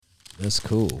That's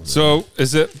cool. Man. So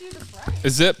is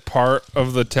it part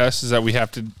of the test is that we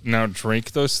have to now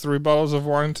drink those 3 bottles of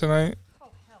wine tonight? Oh,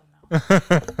 hell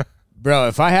no. Bro,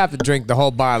 if I have to drink the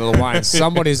whole bottle of wine,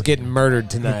 somebody's getting murdered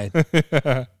tonight.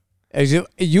 As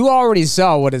you already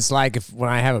saw what it's like when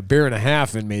I have a beer and a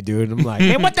half in me, dude. I'm like,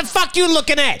 hey, what the fuck you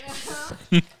looking at?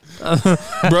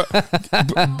 Bro,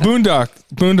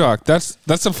 Boondock,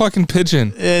 that's a fucking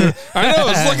pigeon. I know,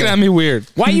 it's looking at me weird.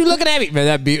 Why are you looking at me?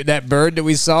 Man, that bird that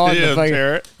we saw. In the fucking,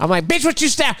 parrot. I'm like, bitch, what you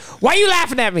stop? Why you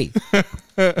laughing at me? Who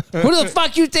the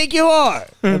fuck you think you are?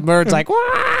 The bird's like,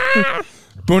 wah!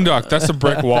 Boondock, that's a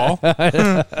brick wall.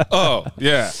 Oh,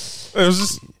 yeah. It was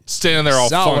just standing there all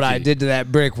Saw funky. what I did to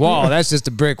that brick wall. That's just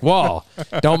a brick wall.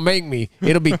 Don't make me.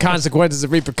 It'll be consequences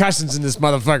and repercussions in this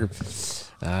motherfucker.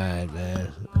 All right,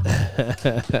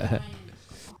 man.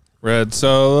 Red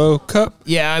Solo Cup.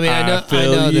 Yeah, I mean, I know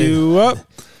fill you up.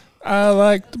 I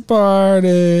like to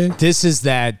party. This is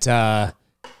that.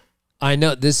 I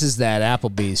know this is that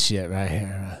Applebee's shit right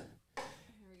here.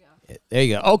 There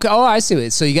you go. Okay. Oh, I see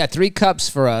it. So you got 3 cups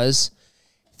for us,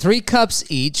 3 cups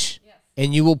each,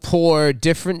 and you will pour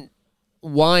different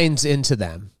wines into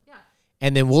them,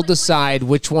 and then we'll decide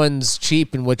which one's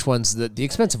cheap and which one's the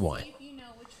expensive wine.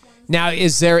 Now,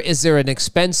 is there an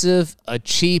expensive, a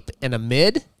cheap, and a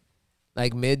mid,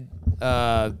 like mid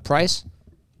price?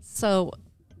 So,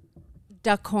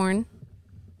 Duckhorn.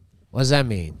 What does that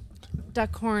mean?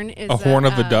 Duckhorn is A horn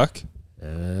of a duck?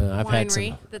 I've had some.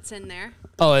 winery that's in there.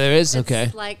 Oh, there is? It's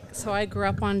Okay. so I grew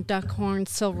up on Duckhorn,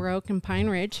 Silver Oak, and Pine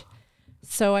Ridge.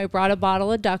 So I brought a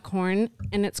bottle of Duckhorn,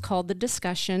 and it's called The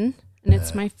Discussion, and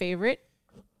it's my favorite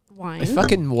wine.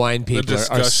 Fucking wine people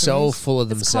are so full of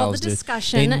themselves, The dude.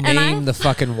 Discussion, They and name the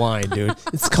fucking wine, dude.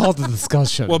 It's called The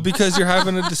Discussion. Well, because you're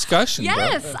having a discussion,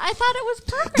 Yes, bro. I thought it was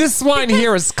perfect. This wine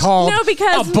here is called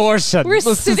because abortion. We're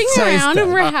Let's sitting just taste around it.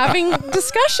 and we're having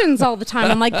discussions all the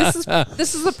time. I'm like,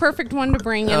 this is the perfect one to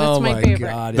bring in. Oh it's my favorite.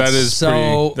 God, That it's is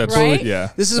so pretty. That's Right? yeah.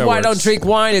 This is that why I don't works. drink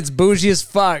wine. It's bougie as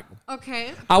fuck.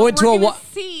 Okay. I went to we're a gonna wa-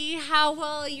 see how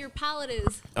well your palate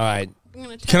is. All right. I'm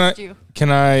gonna test you.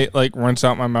 Can I like rinse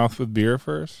out my mouth with beer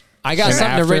first? I got And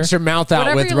something after? to rinse your mouth out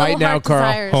Whatever with your right little now, heart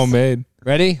Carl. desires. Homemade.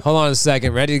 Ready? Hold on a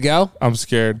second. Ready to go? I'm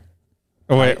scared.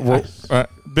 Oh wait,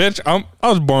 bitch! I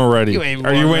was born ready. You ain't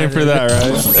Are you born waiting ready. for that?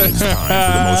 Right? It's time for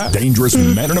the most dangerous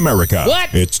men in America.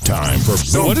 What? It's time for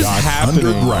What is Boondock happening?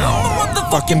 Underground.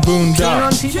 Fucking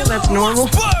Boondock. people, that's normal.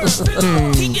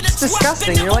 It's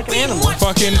disgusting. You're like an animal.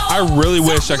 Fucking. I really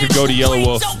wish I could go to Yellow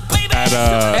Wolf at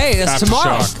Hey, that's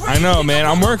tomorrow. Aftershock. I know, man.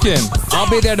 I'm working. I'll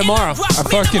be there tomorrow. I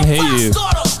fucking hate you.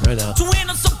 Right now.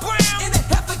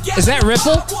 Is that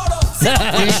Ripple?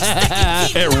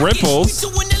 It ripples.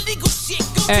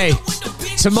 Hey,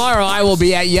 tomorrow I will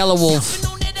be at Yellow Wolf.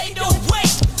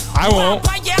 I won't.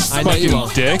 I know you Fucking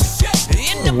won't. dick.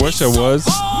 I wish I was.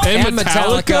 And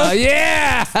Metallica.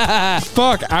 Yeah.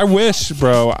 Fuck, I wish,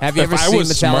 bro. Have you If ever I seen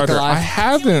was Metallica smarter, live? I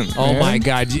haven't. Oh man. my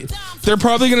God. They're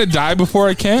probably gonna die before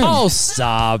I can. Oh,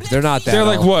 stop. They're not that They're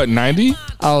like old. what, 90?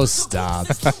 Oh, stop.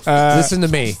 Listen to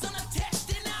me.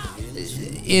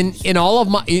 In all of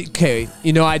my... Okay,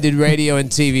 you know I did radio and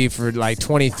TV for like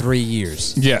 23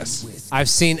 years. Yes. I've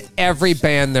seen every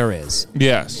band there is.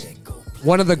 Yes.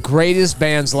 One of the greatest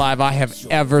bands live I have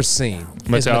ever seen is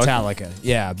Metallica? Metallica.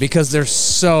 Yeah, because they're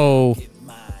so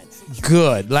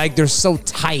good. Like, they're so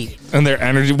tight. And their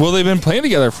energy. Well, they've been playing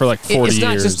together for like 40 It's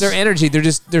not years. just their energy.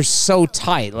 They're so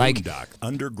tight. Like Boondock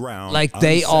Underground. Like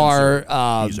they Uncensored.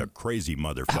 are, He's a crazy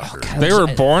motherfucker. They were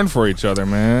born for each other,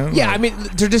 man. yeah, I mean,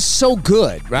 they're just so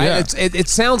good, right? Yeah. It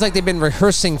sounds like they've been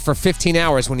rehearsing for 15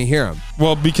 hours when you hear them.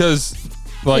 Well, because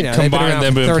like You know, they've been combined, around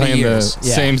they've for been 30 playing years. the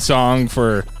Yeah. same song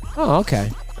for Oh, okay.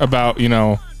 about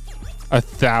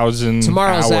 1,000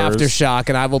 Tomorrow's hours. Aftershock,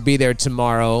 and I will be there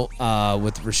tomorrow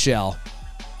with Rochelle.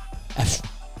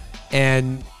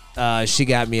 And she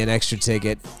got me an extra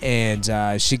ticket,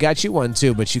 and she got you one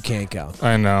too, but you can't go.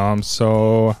 I know. I'm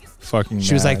so fucking.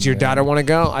 She was like, "Do your daughter want to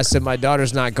go?" I said, "My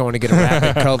daughter's not going to get a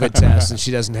rapid COVID test, and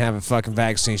she doesn't have a fucking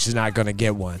vaccine. She's not going to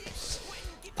get one."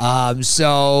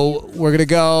 So we're gonna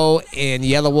go, and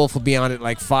Yellow Wolf will be on at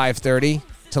like 5:30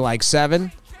 to like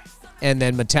 7, and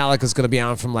then Metallica's gonna be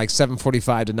on from like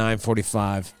 7:45 to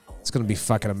 9:45. It's gonna be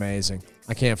fucking amazing.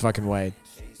 I can't fucking wait.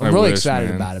 I'm I really wish, excited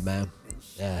man. about it, man.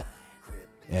 Yeah.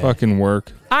 Fucking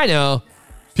work. I know.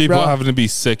 People Bro. having to be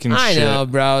sick and I shit. know,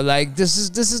 bro. Like this is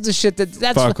the shit that's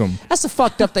Fuck 'em. That's the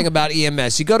fucked up thing about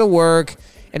EMS. You go to work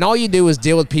and all you do is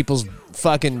deal with people's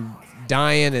fucking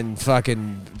dying and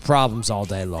fucking problems all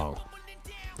day long.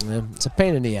 Yeah, it's a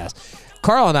pain in the ass.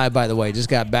 Carl and I, by the way, just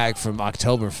got back from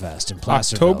Oktoberfest in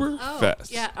Placerville. Oh,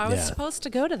 Fest. yeah, I was Yeah. supposed to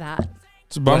go to that.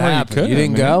 It's a What bummer you happened? couldn't. You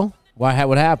didn't man. go? Why?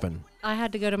 What happened? I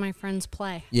had to go to my friend's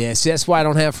play. Yeah, see, that's why I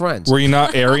don't have friends. Were you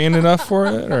not Aryan enough for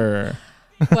it, or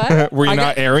What? were you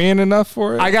not Aryan enough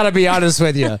for it? I got to be honest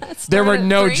with you. There were at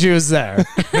no 3. Jews there.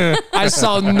 I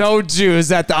saw no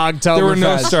Jews at the Oktoberfest. there were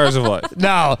no stars of life.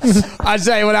 No, I'll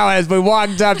tell you what I was. We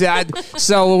walked up to.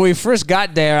 So when we first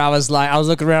got there, I was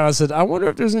looking around. I said, I wonder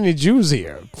if there's any Jews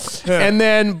here. And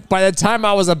then by the time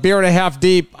I was a beer and a half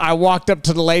deep, I walked up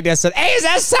to the lady. I said, "Hey, is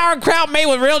that sauerkraut made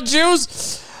with real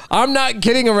Jews?" I'm not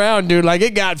kidding around, dude. Like,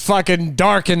 it got fucking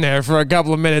dark in there for a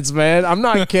couple of minutes, man. I'm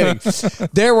not kidding.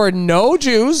 There were no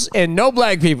Jews and no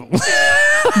black people.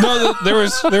 No, there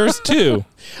was 2.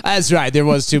 That's right. There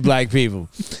was 2 black people.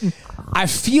 I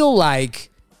feel like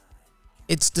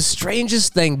it's the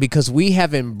strangest thing because we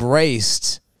have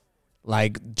embraced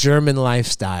like German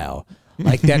lifestyle,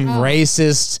 like that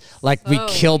racist, like we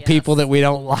kill people that we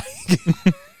don't like.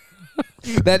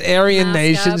 That Aryan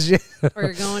Mask nation up, shit. Or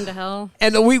you're going to hell.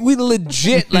 And we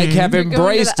legit like have You're going to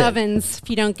embraced the it. ovens if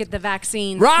you don't get the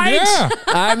vaccine. Right? Yeah.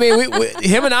 I mean,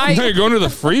 him and I, You're going to the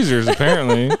freezers,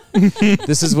 apparently.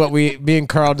 this is what me and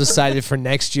Carl decided for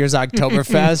next year's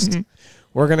Oktoberfest.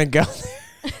 We're going to go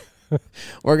there.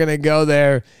 We're going to go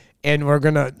there and we're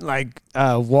going to like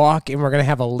walk and we're going to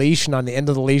have a leash. And on the end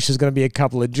of the leash is going to be a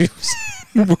couple of Jews.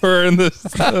 We're in this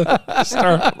star.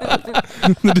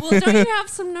 Well, don't you have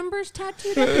some numbers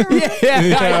tattooed on your arm?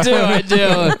 Yeah, I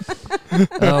do.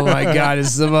 Oh my God,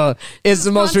 it's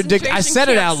the most ridiculous. I said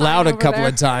it out loud a couple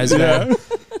of times, man.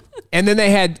 And then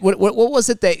they had what was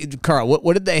it? Carl,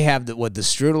 what did they have? The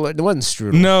strudel? It wasn't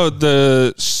strudel. No,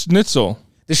 the schnitzel.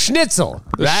 The schnitzel,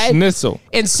 The right? schnitzel.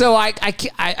 And so I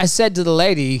said to the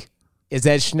lady, "Is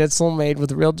that schnitzel made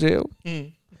with a real Jew?"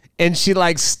 And she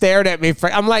like stared at me.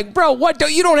 I'm like, bro, what?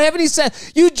 You don't have any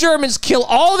sense. You Germans kill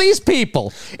all these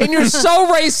people, and you're so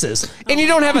racist, and you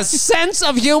don't have a sense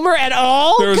of humor at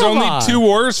all. There was Come only on. 2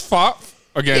 wars fought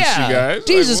against you guys.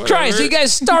 Jesus Like, Christ, whatever. you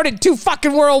guys started 2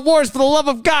 fucking world wars. For the love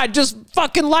of God, just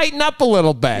fucking lighten up a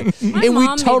little bit. My And we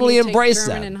mom made totally me take embrace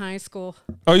German that. in high school.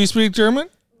 Oh, you speak German?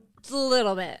 Just a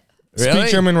little bit. Speak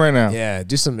German right now. Yeah,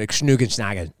 do some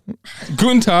Schnugenschnagen.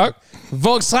 Guten Tag.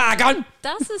 Volkswagen.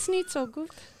 Das ist nicht so gut.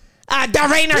 Der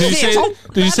Rainer Did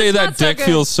you say is that not so dick good.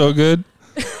 feels so good?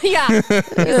 Yeah.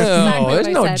 No, what there's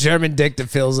I no said. German dick that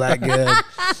feels that good.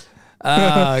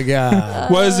 Oh, God.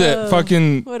 What is it?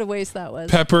 Fucking What a waste that was.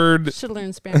 peppered. Should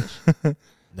learn Spanish.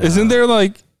 Isn't there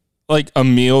like a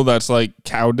meal that's like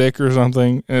cow dick or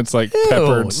something, and it's like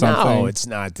peppered Ew, something? No, it's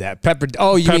not that. Peppered.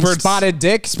 Oh, you mean Peppered spotted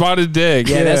dick? Spotted dick.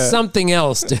 Yeah, that's something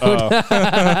else, dude.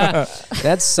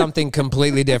 That's something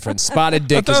completely different. Spotted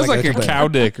dick That is was like a little bit- cow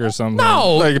dick or something.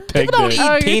 No, like a pig people don't dick. eat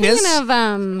Oh, you're penis. thinking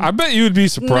of I bet you would be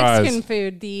surprised. Mexican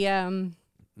food. The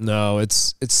No,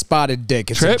 it's spotted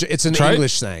dick. It's Trip? it's an Try-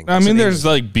 English thing. I It's mean, an there's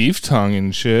English- like beef tongue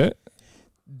and shit,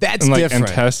 that's and like different.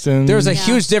 intestines. There's a Yeah.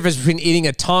 huge difference between eating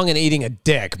a tongue and eating a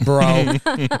dick, bro.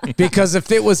 Because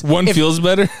if it was one if, feels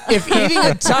better. if eating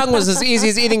a tongue was as easy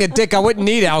as eating a dick, I wouldn't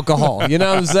need alcohol. You know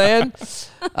what I'm saying?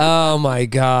 Oh my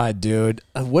God, dude,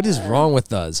 what is wrong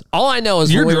with us? All I know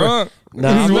is You're when we were- drunk. No,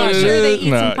 Is I'm what not it sure they is. eat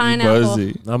some Nah, you pineapple.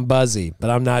 buzzy. I'm buzzy, but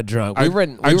I'm not drunk. I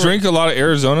We drink a lot of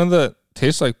Arizona that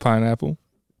tastes like pineapple.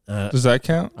 Does that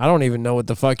count? I don't even know what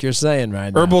the fuck you're saying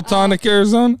right now. Herbal tonic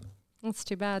Arizona. that's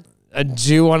too bad. A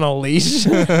Jew on a leash.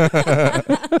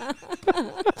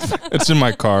 It's in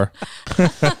my car.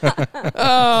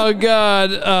 Oh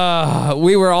God!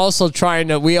 We were also trying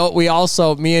to. We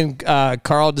also me and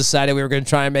Carl decided we were going to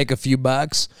try and make a few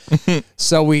bucks.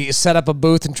 So we set up a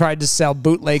booth and tried to sell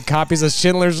bootleg copies of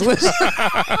Schindler's List.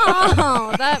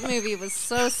 Oh, that movie was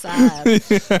so sad.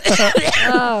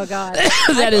 Oh God.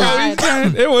 That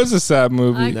is. It was a sad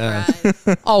movie. I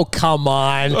cried. Oh come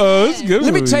on! Oh, it's a good.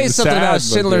 Let me movie. tell you something Sad, about but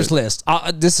Schindler's good. List.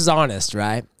 This is honest,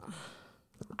 right?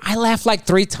 I laughed like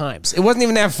 3 times. It wasn't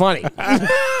even that funny.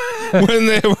 When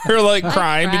they were like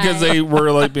crying because they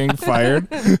were like being fired.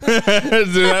 Is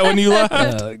that when you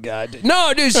laughed? Oh God!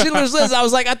 No, dude, Schindler's List. I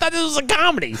was like, I thought this was a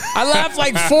comedy. I laughed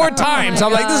like 4 times.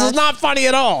 I'm like, this is not funny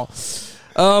at all.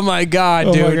 Oh my God, Oh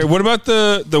my dude! God. What about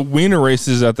the wiener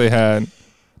races that they had?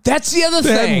 That's the other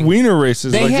They thing. had wiener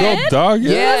races, They like had- little dog.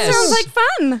 Yes. Sounds like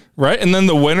fun. Right, and then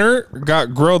the winner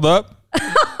got grilled up.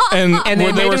 And they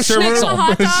when they made were him serving schnitzel.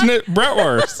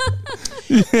 bratwurst,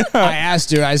 I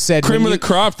asked her. I said, cream when of the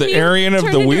crop, the You Aryan of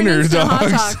turned the into an wiener instant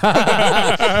dogs.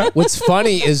 hot dog. What's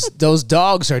funny is those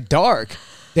dogs are dark.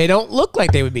 They don't look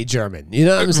like they would be German. You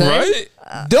know what I'm saying?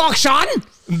 Right? Dachshund.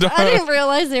 I didn't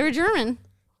realize they were German.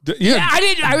 Yeah, I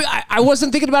didn't. I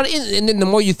wasn't thinking about it. And then the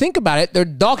more you think about it, they're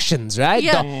Dachshunds, right?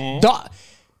 Yeah.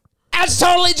 That's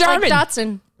totally German. Like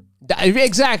Datsun.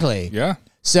 Exactly. Yeah.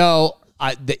 So,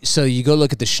 so you go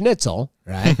look at the schnitzel,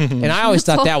 right? And I always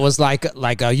thought that was like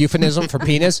a euphemism for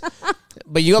penis.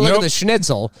 But you go look at the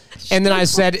schnitzel, and then I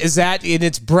said, "Is that?" And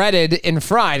it's breaded and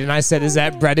fried, and I said, "Is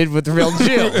that breaded with real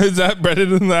Jew? Is that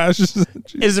breaded in the ashes?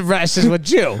 Is it ashes with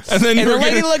Jew?" And then the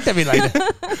lady looked at me like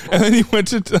that. And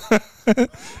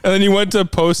then you went to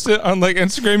post it on like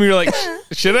Instagram. And you're like,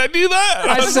 should I do that?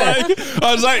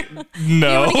 I was like, You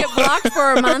no. want to get blocked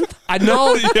for a month? I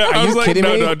know. Yeah, Are I you was like, kidding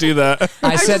no, me? don't do that.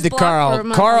 I said just to blocked for a Carl.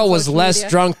 month Carl on was social less media.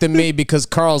 drunk than me because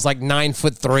Carl's like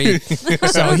 9'3",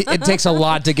 so it takes a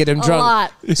lot to get him drunk.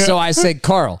 lot. So I said,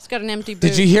 Carl, It's got an empty boot.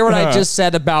 did you hear what I just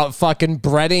said about fucking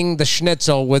breading the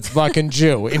schnitzel with fucking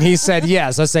Jew? And he said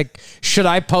yes. I said, should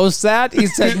I post that? He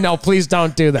said, no, please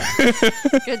don't do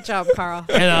that. Good job, Carl.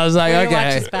 And I was like, Way to watch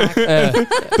okay. his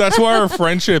back. That's why our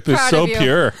friendship is Proud so of you.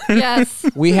 pure. Yes.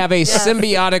 We have a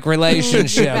symbiotic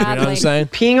relationship. You know what I'm Badly. saying?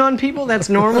 Peeing on people, that's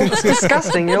normal. It's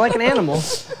disgusting. You're like an animal.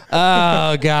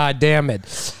 Oh, God damn it.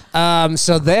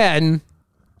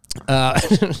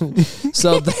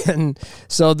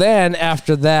 So then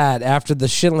after that, after the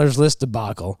Schindler's List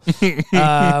debacle,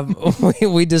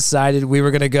 we decided we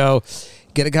were going to go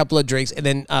get a couple of drinks. And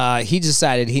then he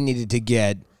decided he needed to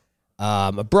get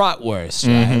a bratwurst,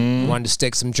 right? Wanted to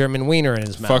stick some German wiener in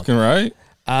his mouth. Fucking right.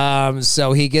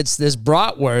 So he gets this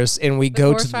bratwurst and we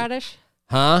go to... Horseradish?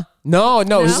 Huh? No.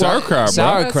 Sauerkraut, bro.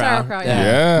 Sauerkraut. Sauerkraut,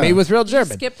 Yeah. Made with real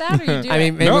German. Skip that or you do I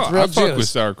mean, it? made No, with real I fuck with Jews.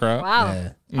 sauerkraut. Wow.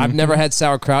 Yeah. I've never had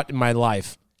sauerkraut in my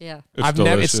life. Yeah. It's It's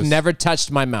delicious. never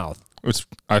touched my mouth.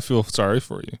 I feel sorry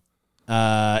for you.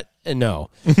 No.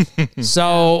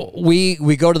 So we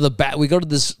go to the back. We go to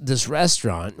this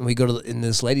restaurant, and and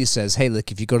this lady says, "Hey, look,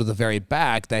 if you go to the very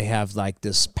back, they have like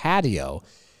this patio,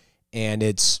 and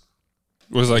it's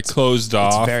It was like closed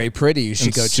off. very pretty. You should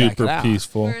and go check super it out."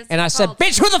 peaceful. Where's And I said, called?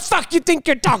 "Bitch, who the fuck you think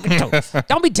you're talking to?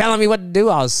 Don't be telling me what to do."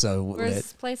 I was so Where's lit.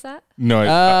 this place at? No,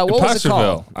 What was it Placerville.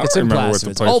 called? I It's don't in remember what the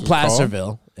Placerville. It's place old was called.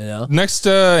 Placerville. You know. Next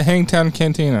to Hangtown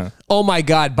Cantina. Oh my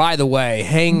God! By the way,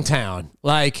 Hangtown.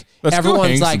 Like Let's go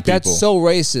everyone's hang like, some that's people. so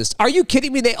racist. Are you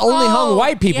kidding me? They only hung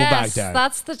white people back yes, there.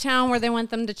 That's the town where they want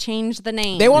them to change the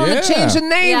name. They wanted Yeah. to change the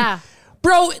name. Yeah.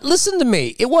 Bro, listen to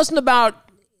me. It wasn't about.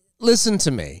 Listen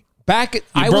to me. Back at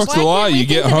I was broke the law, can't we you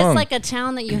get think that hung. It's like a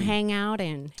town that you hang out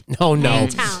in. no.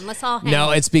 Town. Let's all hang.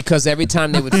 No, it's because every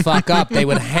time they would fuck up, they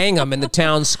would hang them in the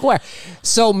town square.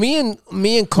 So me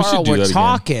and Carl do were that again.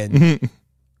 talking.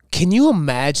 Can you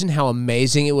imagine how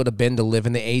amazing it would have been to live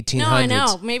in the 1800s? No, I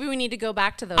know. Maybe we need to go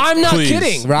back to those. I'm days. not Please,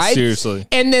 kidding, right? seriously.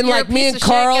 And then You're like a me piece and of shit.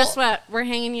 Carl, Guess what? We're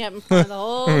hanging you up in front of the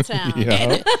whole town.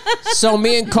 Yeah. so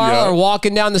me and Carl Yeah. are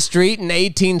walking down the street in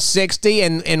 1860,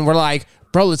 and we're like,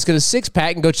 bro, let's get a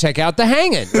 6-pack and go check out the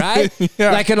hanging, right?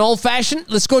 Yeah. Like an old fashioned,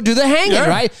 let's go do the hanging, Yeah.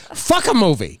 right? Fuck a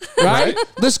movie, right?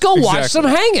 Let's go watch some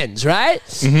hangings, right?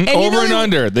 And you know Over and they-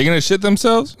 under. They gonna shit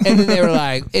themselves? And then they were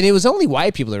like, and it was only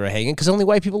white people that were hanging because only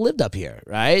white people lived up here,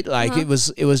 right? Like it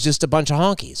was just a bunch of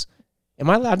honkies. Am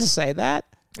I allowed to say that?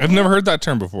 I've never heard that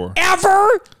term before.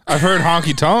 Ever? I've heard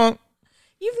honky tonk.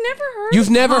 You've never heard. You've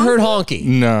of never heard honky? honky?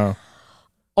 No.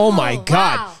 Oh my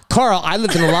God, wow. Carl! I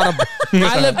lived in a lot of. Okay,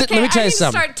 let me tell I you need to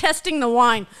something. start testing the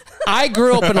wine. I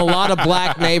grew up in a lot of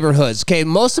black neighborhoods. Okay,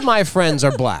 most of my friends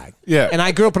are black. Yeah. And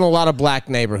I grew up in a lot of black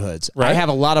neighborhoods. I Right. have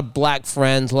a lot of black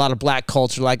friends, a lot of black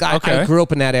culture. Like I Okay. grew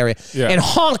up in that area. Yeah. And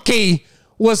honky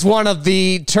was one of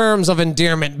the terms of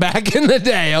endearment back in the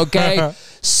day, okay?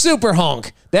 Super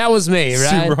honk. That was me,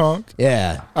 right? Super honk.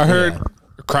 Yeah. I heard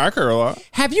cracker a lot.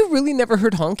 Have you really never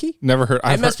heard honky? Never heard.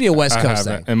 That must be a West I Coast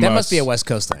haven't. thing. It That must be a West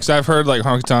Coast thing. So I've heard like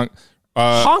honky tonk.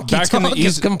 Honky back in the tonk is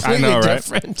east, completely I know, right?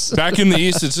 different. Back in the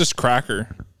east, it's just cracker.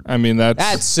 I mean,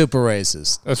 That's super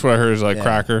racist. that's what I heard is like Yeah,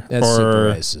 cracker That's or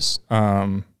super racist.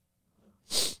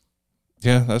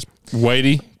 yeah, that's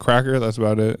whitey cracker. That's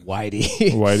about it.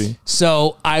 Whitey. Whitey.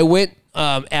 So I went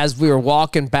as we were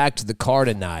walking back to the car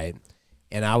tonight,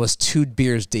 and I was 2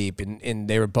 beers deep, and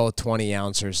they were both 20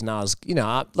 ounces. And I was,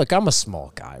 look, I'm a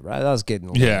small guy, right? I was getting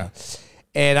a little, Yeah,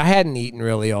 and I hadn't eaten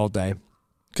really all day.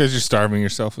 because you're starving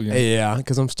yourself again. Yeah,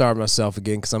 because I'm starving myself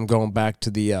again because I'm going back to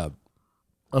the.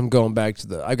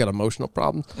 I got emotional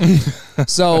problems.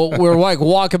 So we're like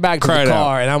walking back to Cry the it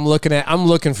car, and I'm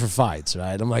looking for fights,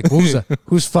 right? I'm like,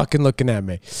 who's fucking looking at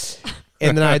me?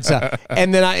 And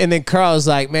then Carl was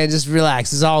like, man, just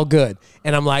relax, it's all good.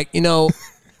 And I'm like,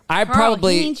 I Carl,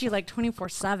 probably he needs you like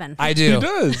 24/7. I do. He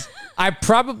does. I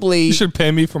probably You should pay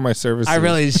me for my services. I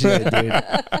really should, dude.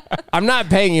 I'm not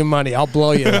paying you money. I'll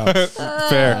blow you up.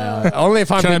 fair. Only if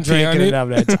I've Can been I pee on drinking you?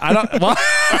 enough. I don't. Well,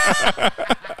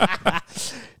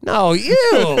 no,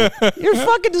 you're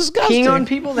fucking disgusting. Peeing on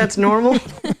people, that's normal.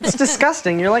 It's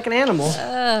disgusting. You're like an animal.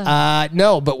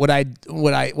 No, but what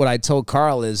I told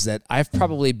Carl is that I've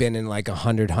probably been in like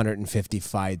 150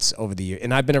 fights over the year,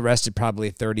 and I've been arrested probably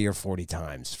 30 or 40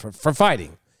 times for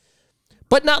fighting.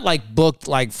 But not like booked,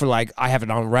 like for like I have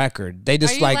it on record. They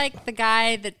just Are you like the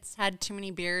guy that's had too many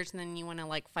beers and then you want to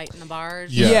like fight in the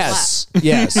bars? Yes.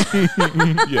 Yes.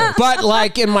 But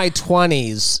like in my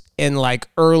 20s and like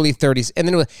early 30s,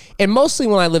 and mostly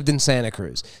when I lived in Santa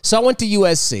Cruz. So I went to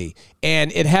USC, and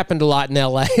it happened a lot in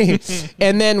LA.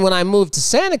 And then when I moved to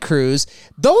Santa Cruz,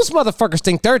 those motherfuckers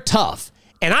think they're tough.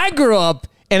 And I grew up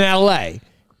in LA.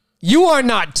 You are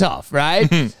not tough, right?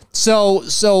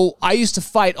 So I used to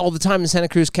fight all the time in Santa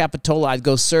Cruz, Capitola. I'd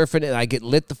go surfing and I'd get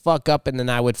lit the fuck up, and then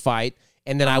I would fight.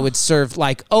 And then I would serve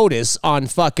like Otis on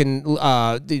fucking,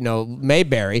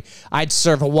 Mayberry. I'd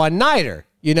serve a one-nighter,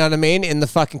 you know what I mean, in the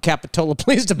fucking Capitola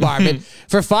Police Department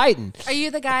for fighting. Are you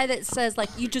the guy that says, like,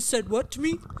 you just said what to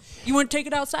me? You want to take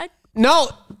it outside? No.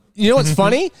 You know what's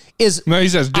funny is No, he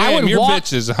says, I damn, would your walk-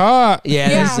 bitch is hot. Yeah,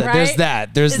 Yeah, there's right?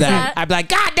 that. There's Is that. that- I'd be like,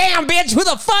 God damn, bitch, who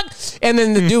the fuck? And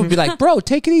then the dude would be like, bro,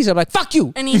 take it easy. I'm like, fuck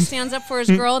you. And he stands up for his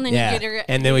girl, and then Yeah, you get her,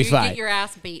 and then we you fight. get your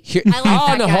ass beat. Here- I like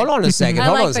that guy. hold on a second. I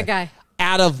Hold like on a the second. guy.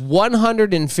 Out of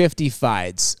 150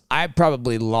 fights, I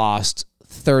probably lost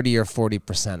 30 or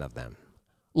 40% of them.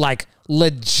 Like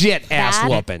legit ass Bad,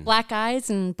 whooping. black eyes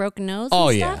and broken nose. Oh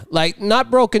and yeah, stuff? like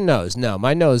not broken nose. No,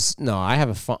 my nose. No, I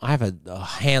have a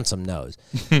handsome nose,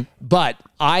 but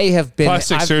I have been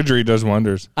Plastic surgery does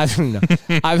wonders. I've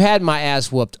had my ass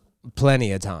whooped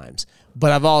plenty of times,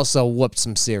 but I've also whooped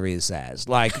some serious ass.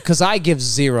 Like, because I give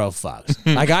zero fucks.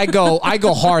 Like I go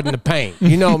hard in the paint.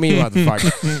 You know me,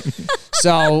 motherfucker.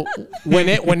 So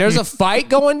when there's a fight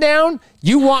going down,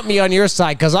 you want me on your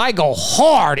side because I go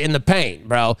hard in the paint,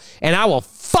 bro, and I will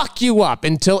fuck you up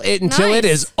until it Nice.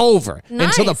 is over.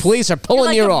 Until the Nice. police are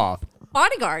pulling You're you like a off.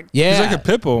 bodyguard. Yeah, He's like a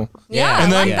pit bull. Yeah,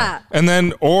 and I then, like that. And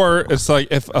then, or it's like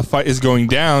if a fight is going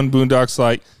down, Boondock's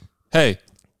like, hey,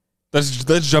 let's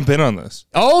jump in on this.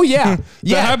 Oh yeah, That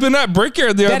yeah. happened at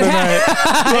Brickyard the other night.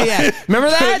 Yeah. Remember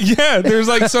that? Yeah, there's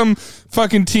like some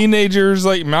fucking teenagers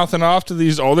like mouthing off to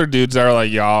these older dudes that are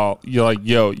like, y'all, you're like,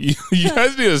 yo, you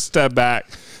guys need to step back.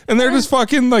 And they're just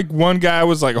fucking like, one guy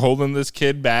was like holding this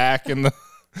kid back, and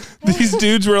these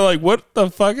dudes were like, what the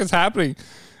fuck is happening?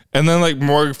 And then like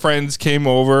more friends came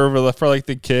over for like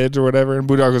the kids or whatever, and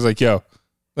Boondog was like, yo,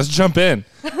 let's jump in.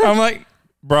 I'm like,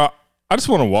 bro, I just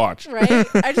want to watch. Right?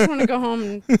 I just want to go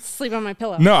home and sleep on my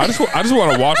pillow. No, I just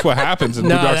want to watch what happens. And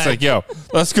No, Boondog's like, yo,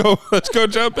 let's go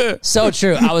jump in. So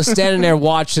true. I was standing there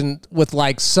watching with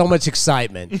like so much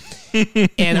excitement.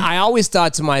 And I always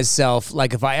thought to myself,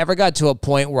 like, if I ever got to a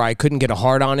point where I couldn't get a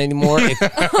hard on anymore,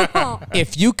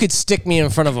 if you could stick me in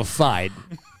front of a fight,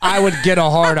 I would get a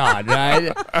hard on,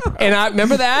 right? And I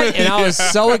remember that, and I was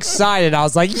so excited. I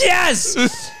was like, yes!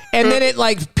 And then it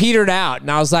like petered out,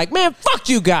 and I was like, man, fuck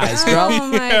you guys, bro. Oh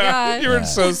my god. You were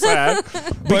so sad.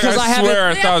 Because I I swear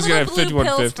I They thought I have was going to little have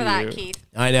blue pills for 5150. that, you. Keith.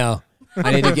 I know.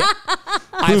 I need to get.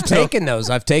 I've taken those.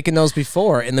 I've taken those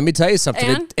before, and let me tell you something.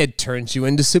 And? It turns you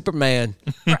into Superman.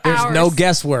 There's hours. no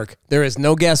guesswork. There is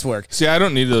no guesswork. See, I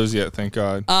don't need those yet, thank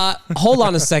God. Hold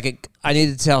on a second. I need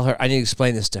to tell her. I need to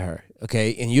explain this to her.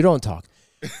 Okay, and you don't talk.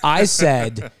 I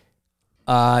said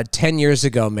 10 years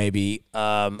ago, maybe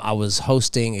I was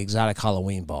hosting Exotic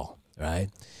Halloween Ball, right?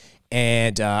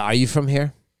 And are you from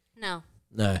here? No.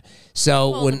 No.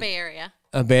 So Well, when the Bay Area.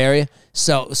 Bay Area.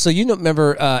 So you know,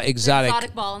 remember Exotic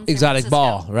Exotic Ball in San Exotic Francisco.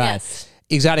 Ball, right? Yes.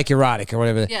 Exotic Erotic or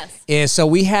whatever. Yes. And so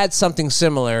we had something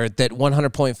similar that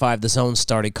 100.5 The Zone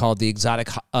started called the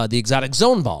Exotic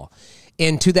Zone Ball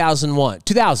in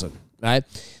 2000, right?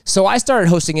 So I started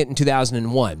hosting it in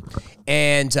 2001,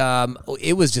 and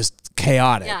it was just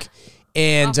chaotic. Yeah.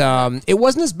 And it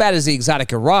wasn't as bad as the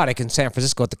Exotic Erotic in San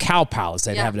Francisco at the Cow Palace.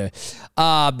 They'd Yeah. have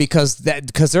it because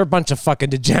they're a bunch of fucking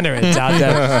degenerates out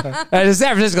there. And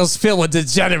San Francisco's filled with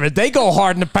degenerates. They go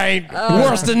hard in the paint,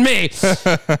 worse than me.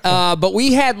 But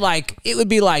we had like it would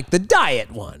be like the diet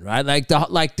one, right? Like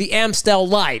the Amstel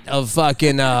Light of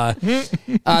fucking like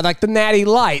the Natty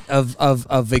Light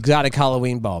of Exotic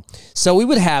Halloween Ball. So we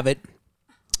would have it,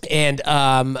 and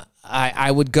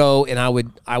I would go and I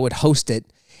would host it.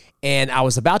 And I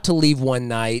was about to leave one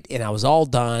night, and I was all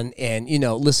done. And, you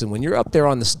know, listen, when you're up there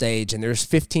on the stage and there's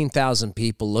 15,000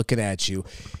 people looking at you,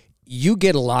 you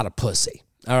get a lot of pussy.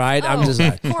 All right? I'm just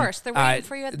like, Of course. They're waiting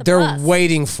for you at the they're bus.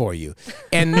 waiting for you.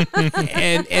 And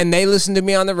and they listen to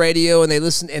me on the radio, and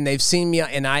they've seen me,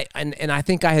 and I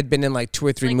think I had been in like 2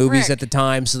 or 3 Like movies Rick. at the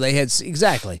time, so they had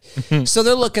exactly. So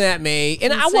they're looking at me,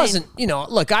 and I Insane. wasn't, you know,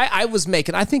 look, I was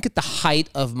making, I think at the height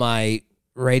of my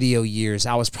radio years,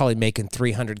 I was probably making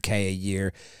 $300K a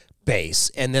year, base,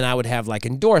 and then I would have like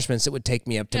endorsements that would take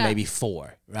me up to maybe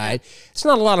 4, right? It's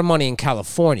not a lot of money in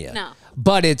California, No.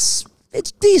 but it's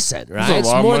decent, right? a It's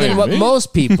lot of more money than to what me.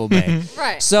 most people make.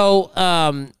 Right. So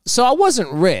so I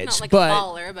wasn't rich, Not like but a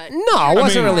baller, but no, I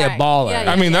wasn't mean- really a Right. baller.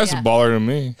 Yeah, I mean, that's a baller to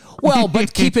me. Well,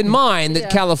 but keep in mind that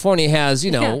California has,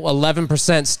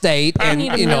 11% state and,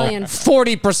 need $1 million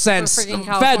 40% for freaking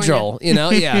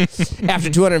California. federal, after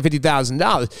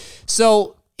 $250,000.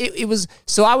 So it was,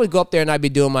 so I would go up there and I'd be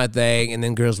doing my thing, and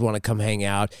then girls want to come hang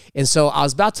out. And so I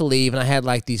was about to leave, and I had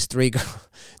like these three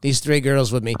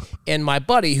girls with me, and my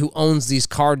buddy who owns these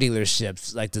car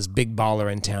dealerships, like this big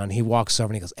baller in town, he walks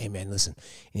over and he goes, "Hey man, listen,"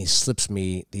 and he slips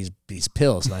me these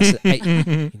pills, and I said, "Hey,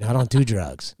 I don't do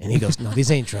drugs," and he goes, "No,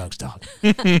 these ain't drugs, dog.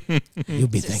 You'll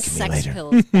be thanking me sex later."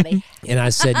 pills, buddy. And I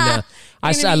said, "No."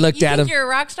 I looked at him. You're a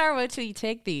rock star. Wait till you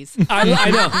take these.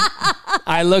 I know.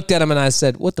 I looked at him and I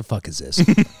said, "What the fuck is this?"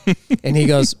 And he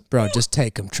goes, "Bro, just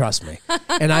take them. Trust me."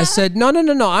 And I said, No,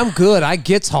 I'm good. I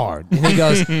gets hard." And he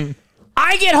goes,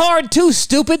 "I get hard too,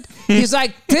 stupid." He's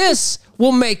like, "This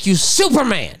will make you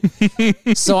Superman."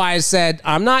 So I said,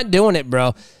 "I'm not doing it,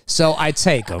 bro." So I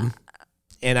take them.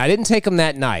 And I didn't take them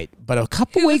that night, but a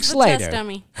couple weeks the later. test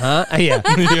dummy? Huh? Yeah.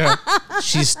 Yeah.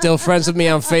 She's still friends with me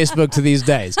on Facebook to these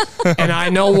days. And I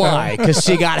know why, because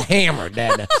she got hammered.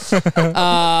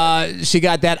 She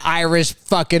got that Irish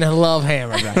fucking love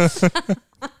hammer. Right?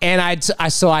 And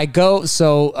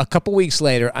so a couple weeks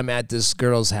later, I'm at this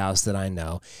girl's house that I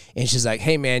know. And she's like,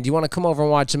 "Hey, man, do you want to come over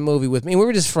and watch a movie with me?" And we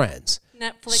were just friends.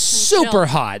 Netflix and Super chill.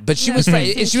 hot, but she was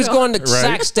and she was going to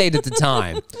Sac State at the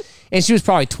time. And she was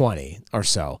probably 20 or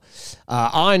so.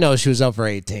 All I know is she was over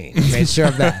 18. Made sure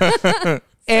of that.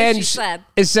 And she said.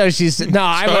 And so she said, "No,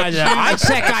 I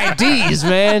check IDs,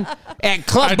 man, at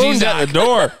Club ID's at Boondock." the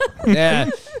door. Yeah.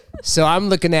 So I'm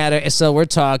looking at her, and so we're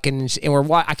talking,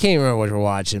 and I can't even remember what we're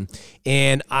watching.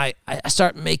 And I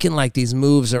start making like these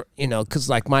moves, or because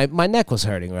like my neck was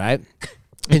hurting, right?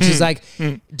 And she's like,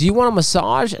 "Do you want a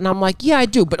massage?" And I'm like, "Yeah, I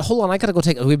do, but hold on, I gotta go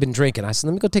we've been drinking." I said,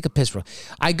 "Let me go take a piss."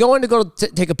 I go in to go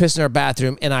take a piss in her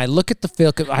bathroom, and I look at the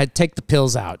pill. I take the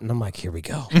pills out, and I'm like, "Here we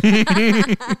go."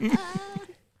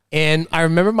 And I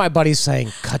remember my buddy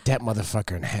saying, "Cut that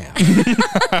motherfucker in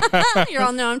half." You're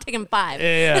all, "No, I'm taking 5.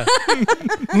 Yeah.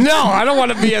 No, I don't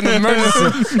want to be in the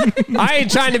emergency. I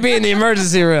ain't trying to be in the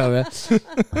emergency room. Man.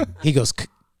 He goes,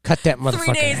 "Cut that motherfucker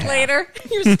 3 days in half." later,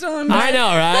 you're still in bed. I know,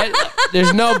 right?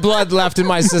 There's no blood left in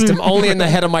my system, only in the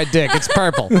head of my dick. It's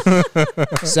purple.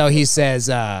 So he says,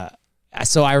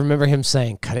 so I remember him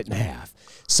saying, "Cut it in half."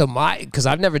 So because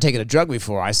I've never taken a drug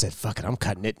before, I said, "Fuck it, I'm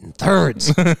cutting it in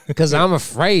thirds," because I'm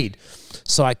afraid.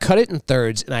 So I cut it in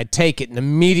thirds, and I take it, and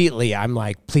immediately I'm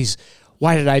like, "Please,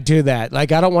 why did I do that?"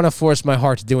 Like, I don't want to force my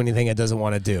heart to do anything it doesn't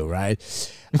want to do, right?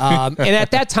 And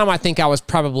at that time, I think I was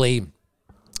probably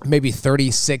maybe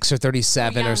 36 or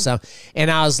 37 or so. And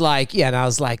I was like, and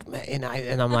I'm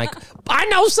like, "I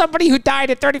know somebody who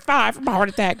died at 35 from a heart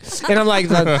attack." And I'm like,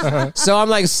 so I'm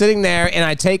like sitting there, and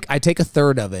I take a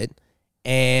third of it.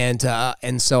 And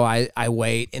so I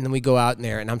wait, and then we go out in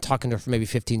there, and I'm talking to her for maybe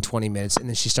 15, 20 minutes, and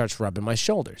then she starts rubbing my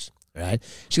shoulders, right?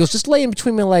 She goes, "Just lay in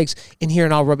between my legs in here,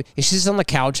 and I'll rub it." And she's on the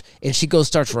couch, and she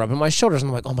starts rubbing my shoulders, and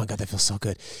I'm like, "Oh my God, that feels so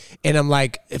good." And I'm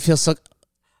like, "It feels so,"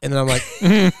 and then I'm like,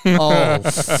 "Oh,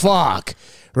 fuck,"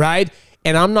 right?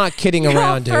 And I'm not kidding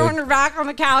around, dude. Throwing her back on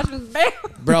the couch and bam.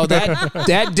 Bro,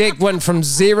 that dick went from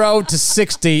 0 to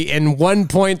 60 in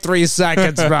 1.3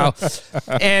 seconds, bro.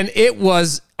 And it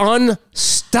was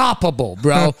unstoppable,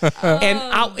 bro. And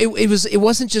it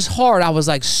wasn't just hard. I was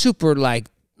like super like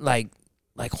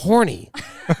horny.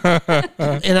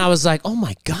 And I was like, "Oh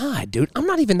my God, dude, I'm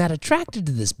not even that attracted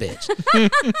to this bitch."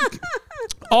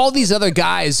 All these other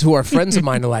guys who are friends of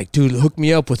mine are like, "Dude, hook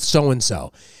me up with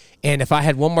so-and-so. And if I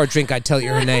had one more drink, I'd tell you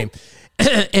her name."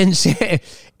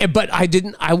 But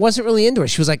I wasn't really into her.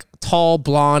 She was like tall,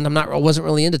 blonde. I wasn't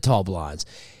really into tall blondes.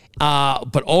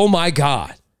 But oh my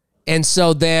God. And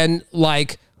so then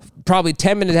like probably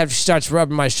 10 minutes after she starts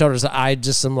rubbing my shoulders, I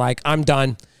just am like, "I'm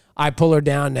done." I pull her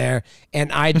down there,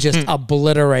 and I just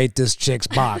obliterate this chick's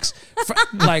box.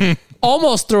 Like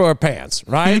almost through her pants,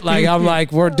 right? Like I'm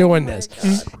like, "We're doing this."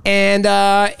 And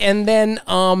then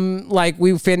like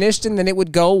we finished, and then it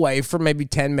would go away for maybe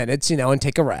 10 minutes, and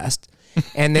take a rest.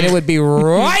 And then it would be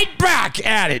right back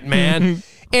at it, man.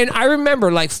 And I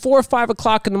remember like 4 or 5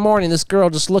 o'clock in the morning, this girl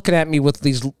just looking at me with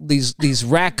these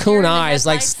raccoon eyes,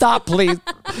 like, "Stop, please.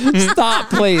 Stop,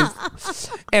 please."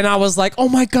 And I was like, "Oh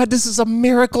my God, this is a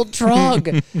miracle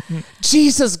drug.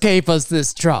 Jesus gave us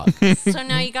this drug." So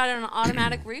now you got an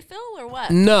automatic refill or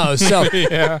what? No, so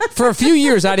for a few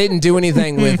years I didn't do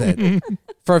anything with it.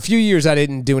 For a few years, I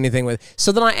didn't do anything with it.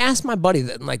 So then I asked my buddy,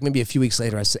 that, like maybe a few weeks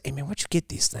later, I said, hey, man, where'd you get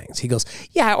these things? He goes,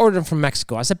 yeah, I ordered them from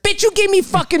Mexico. I said, bitch, you gave me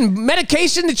fucking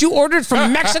medication that you ordered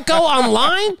from Mexico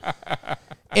online?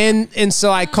 And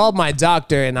so I called my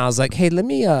doctor, and I was like, hey, let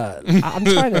me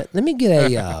get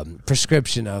a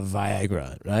prescription of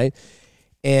Viagra, right?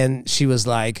 And she was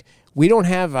like, we don't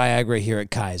have Viagra here at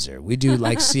Kaiser. We do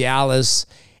like Cialis,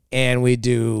 and we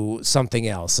do something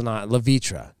else, and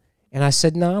Levitra. And I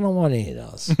said, no, I don't want any of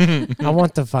those. I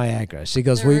want the Viagra. She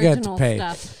goes, well, you're going to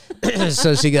have to pay.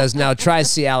 So she goes, now try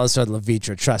Cialis or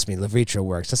Levitra. Trust me, Levitra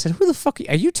works. I said, who the fuck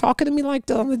are you talking to me like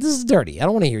that? This is dirty. I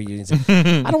don't want to hear you.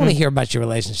 I don't want to hear about your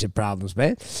relationship problems,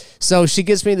 man. So she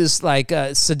gives me this like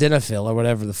sildenafil or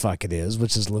whatever the fuck it is,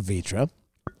 which is Levitra.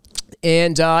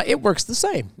 And it works the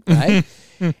same, right?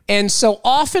 And so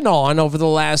off and on over the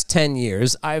last 10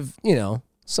 years, I've,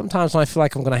 sometimes when I feel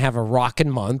like I'm going to have a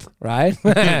rockin' month, right?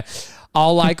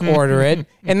 I'll like order it.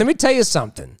 And let me tell you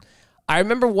something. I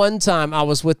remember one time I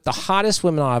was with the hottest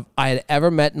woman I had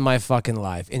ever met in my fucking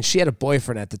life. And she had a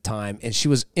boyfriend at the time. And she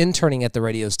was interning at the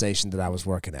radio station that I was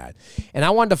working at. And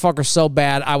I wanted to fuck her so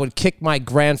bad, I would kick my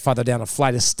grandfather down a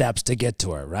flight of steps to get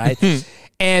to her, right?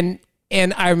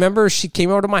 And I remember she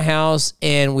came over to my house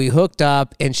and we hooked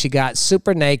up and she got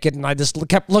super naked and I just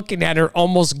kept looking at her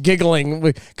almost giggling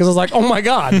because I was like, oh my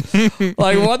God,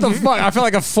 like what the fuck? I feel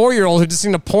like a 4-year-old who just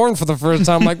seen a porn for the first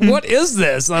time. Like, what is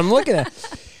this? And I'm looking at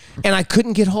it and I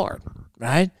couldn't get hard,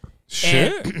 right?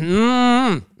 Shit.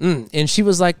 And she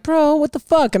was like, bro, what the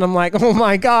fuck? And I'm like, oh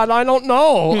my God, I don't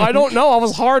know. I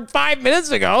was hard 5 minutes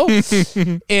ago.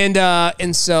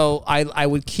 And so I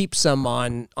would keep some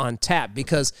on tap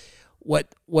because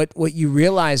what you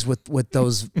realize with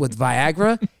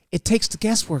Viagra, it takes the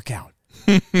guesswork out.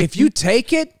 If you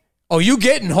take it, you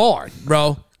getting hard,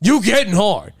 bro. You getting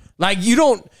hard. Like you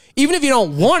don't, even if you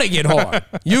don't want to get hard,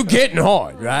 you getting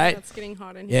hard, right? That's getting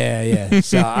hot in here. Yeah.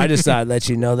 So I just thought I'd let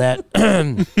you know that.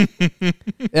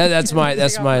 That's my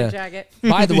jacket.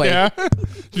 By the way, Yeah.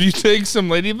 Did you take some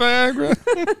lady Viagra?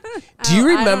 do you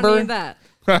remember? I don't need that.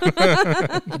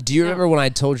 Do you remember when I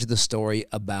told you the story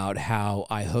about how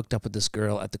I hooked up with this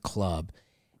girl at the club,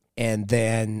 and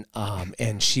then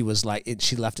and she was like,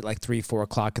 she left at like 3-4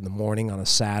 o'clock in the morning on a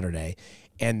Saturday,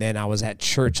 and then I was at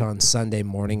church on Sunday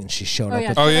morning, and she showed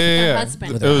up. Oh yeah.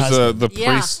 Husband. It was the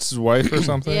Yeah. priest's wife or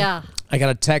something. Yeah. I got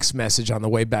a text message on the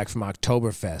way back from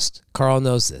Oktoberfest. Carl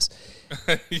knows this.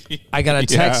 I got a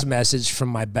text message from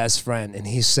my best friend, and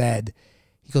he said,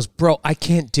 he goes, bro, I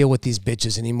can't deal with these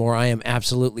bitches anymore. I am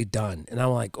absolutely done. And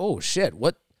I'm like, oh, shit,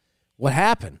 what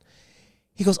happened?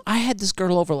 He goes, I had this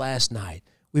girl over last night.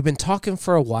 We've been talking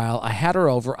for a while. I had her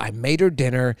over. I made her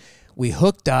dinner. We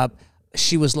hooked up.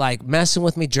 She was like messing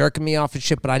with me, jerking me off and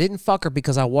shit, but I didn't fuck her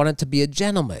because I wanted to be a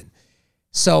gentleman.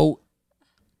 So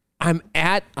I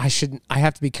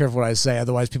have to be careful what I say,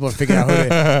 otherwise people are figuring out who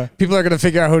it is. People are going to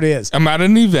figure out who it is. I'm at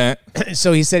an event.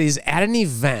 So he said he's at an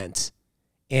event.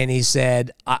 And he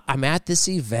said, I'm at this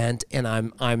event and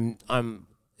I'm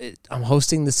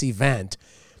hosting this event.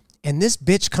 And this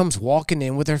bitch comes walking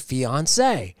in with her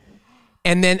fiance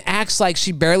and then acts like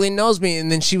she barely knows me. And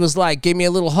then she was like, gave me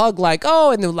a little hug, like,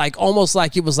 oh, and then like almost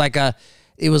like it was like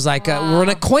we're an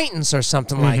acquaintance or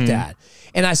something like that.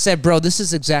 And I said, bro, this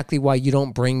is exactly why you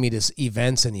don't bring me to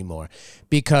events anymore.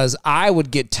 Because I would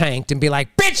get tanked and be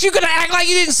like, bitch, you gonna act like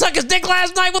you didn't suck his dick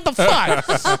last night? What the fuck?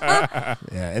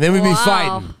 Yeah, and then we'd be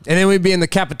fighting. And then we'd be in the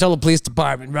Capitola Police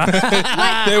Department,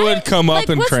 right? They would come up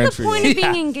and transfer What's the point you.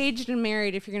 of being engaged and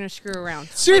married if you're going to screw around?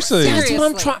 Seriously. That's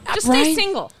what I'm trying. Just right? stay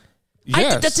single.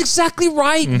 Yes. That's exactly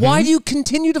right. Why do you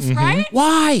continue to Right?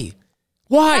 Why?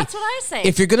 That's what I say.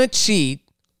 If you're gonna cheat,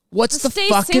 what's Just the stay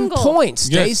fucking single. point?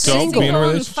 Stay Yeah, don't single. be in a and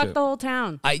relationship. fuck the whole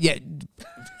town.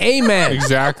 Amen.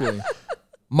 Exactly.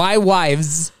 My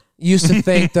wives used to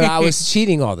think that I was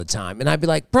cheating all the time. And I'd be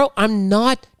like, bro, I'm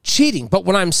not cheating. But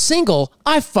when I'm single,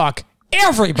 I fuck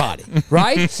everybody,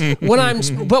 right?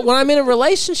 But when I'm in a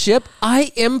relationship,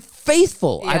 I am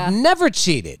faithful. Yeah. I've never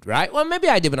cheated, right? Well, maybe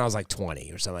I did when I was like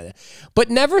 20 or something like that. But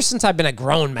never since I've been a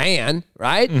grown man,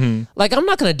 right? Like, I'm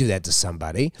not going to do that to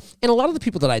somebody. And a lot of the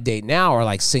people that I date now are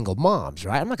like single moms,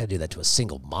 right? I'm not going to do that to a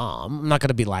single mom. I'm not going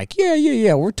to be like,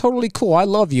 yeah, we're totally cool. I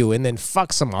love you. And then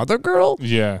fuck some other girl.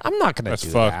 Yeah. I'm not going to That's do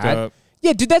fucked that. up.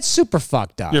 Yeah, dude, that's super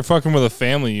fucked up. You're fucking with a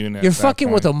family unit. You're at that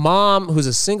fucking with a point. mom who's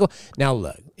a single. Now,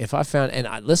 look, if I found,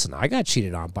 listen, I got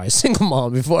cheated on by a single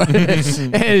mom before,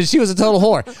 and she was a total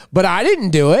whore, but I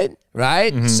didn't do it,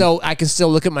 right? So I can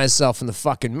still look at myself in the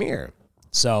fucking mirror.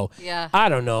 So Yeah. I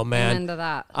don't know, I'm man. into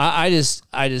that.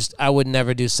 I would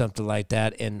never do something like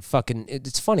that. And fucking,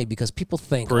 it's funny because people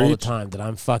think all the Preach. time that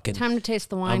I'm fucking, Time to taste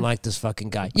the wine. I'm like this fucking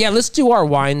guy. Yeah, let's do our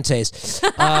wine taste.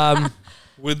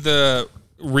 With the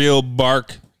real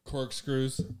bark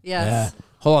corkscrews. yes.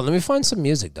 Hold on, let me find some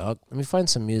music, dog. Let me find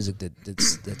some music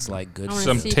that's like good. I want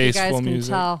Some to see if you guys tasteful can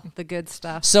music. tell the good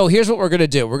stuff. So here's what we're gonna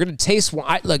do. We're gonna taste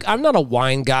wine. Look, I'm not a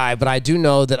wine guy, but I do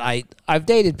know that I've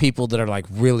dated people that are like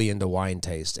really into wine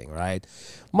tasting. Right?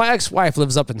 My ex-wife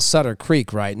lives up in Sutter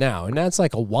Creek right now, and that's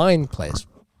like a wine place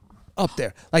up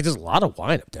there. Like there's a lot of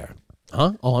wine up there.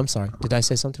 Huh? Oh, I'm sorry. Did I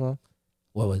say something wrong?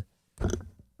 What was?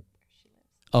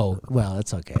 Oh, well,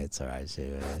 it's okay. It's all right.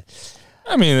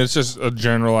 I mean, it's just a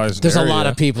generalized. There's a area. lot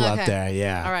of people Okay. up there.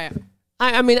 Yeah. All right.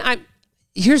 I mean,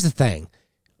 here's the thing.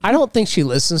 I don't think she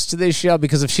listens to this show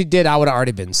because if she did, I would have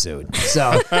already been sued.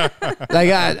 So,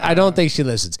 like, I don't think she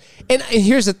listens. And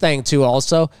here's the thing, too,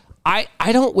 also. I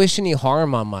don't wish any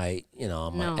harm on my,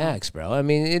 on my No. ex, bro. I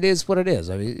mean, it is what it is.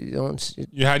 I mean,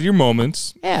 You had your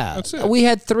moments. yeah. That's it. We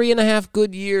had 3.5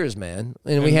 good years, man.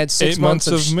 And we had 6 8 months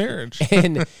of sh- marriage.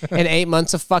 and 8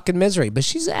 months of fucking misery. But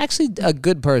she's actually a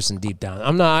good person deep down.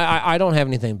 I'm not. I don't have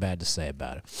anything bad to say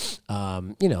about her.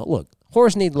 Look,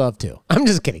 whores need love too. I'm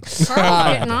just kidding.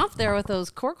 Carl getting off there with those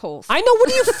cork holes. I know. What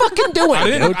are you fucking doing, I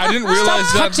didn't dude?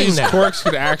 realize that touching these that. corks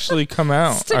could actually come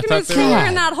out. I Sticking thought his they finger were.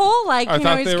 in that hole, like, I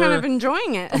thought he's they kind were- of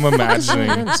enjoying it. I'm imagining.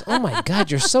 Friends, oh my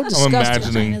God, you're so I'm disgusting.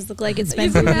 imagining. Vaginas look like it's been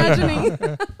He's imagining.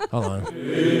 Hold on.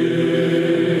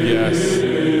 Yes.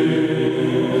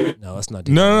 No, let's not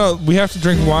do No. We have to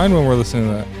drink wine when we're listening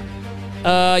to that.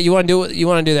 that. You want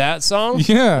to do that song?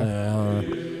 Yeah.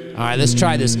 All right, let's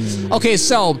try this. Okay,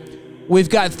 so we've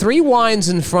got 3 wines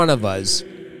in front of us.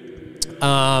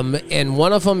 And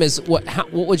one of them is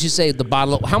what would you say the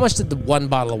bottle? How much did the one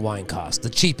bottle of wine cost? The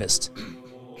cheapest.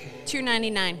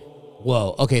 $2.99.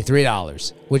 Whoa. Okay,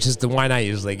 $3, which is the wine I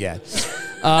usually get.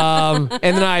 And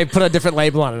then I put a different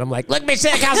label on it. I'm like, look, me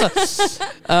say casa.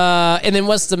 And then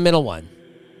what's the middle one?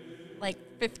 Like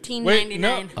 $15.99. Wait.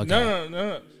 No. Okay.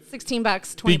 No. $16,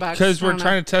 $20. Because we're I don't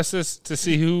trying to test this to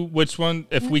see which one,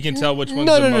 if we can tell which one's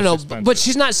No, the no, most no. expensive. But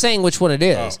she's not saying which one it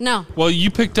is. know. No. Well,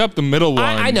 you picked up the middle one.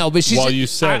 I know, but she's. while you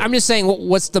said. I'm just saying,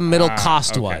 what's the middle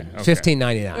cost okay, one? okay.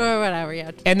 $15.99. Or whatever,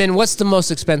 yeah. And then what's the most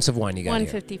expensive one you got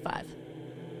here? $155.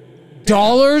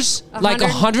 Dollars? Like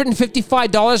 $100.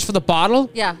 $155 for the bottle?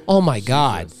 Yeah. Oh my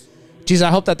God. Jeez, I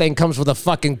hope that thing comes with a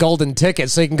fucking golden ticket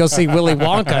so you can go see Willy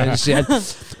Wonka and shit.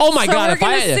 Oh my So God! we're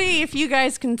gonna see if you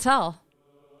guys can tell.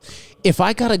 If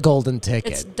I got a golden It's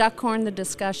ticket, Duckhorn the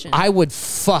Discussion. I would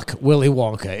fuck Willy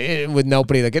Wonka with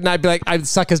nobody. And I'd be like, I'd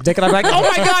suck his dick, and I'd be like, oh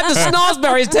my God, the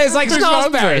snozberries taste like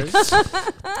snozberries.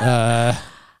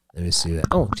 Let me see that.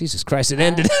 Oh, Jesus Christ, it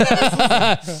ended.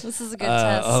 This is a good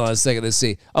test. Hold on a second. Let's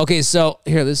see. Okay, so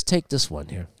here, let's take this one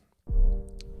here.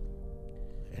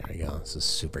 There we go. This is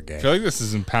super I gay. feel like this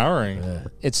is empowering.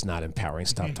 It's not empowering.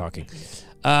 Stop talking.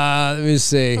 Let me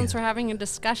see. Since we're having a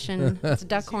discussion, it's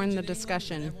Duckhorn the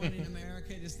Discussion. in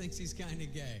America just thinks he's kind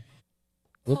of gay.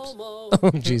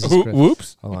 Oh, Jesus Christ.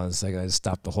 Whoops. Hold on a second. I just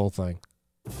stopped the whole thing.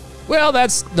 Well,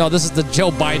 this is the Joe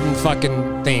Biden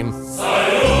fucking theme.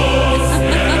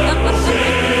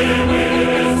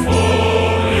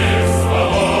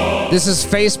 This is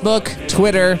Facebook,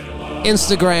 Twitter,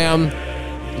 Instagram,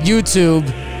 YouTube,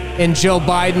 and Joe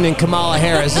Biden and Kamala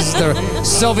Harris. This is the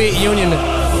Soviet Union.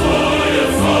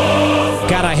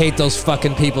 God, I hate those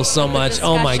fucking people so much.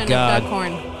 Oh my Discussion God. of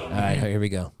Duckhorn. All right, here we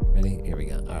go. Ready? Here we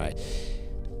go. All right.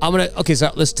 Okay, so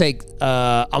let's take,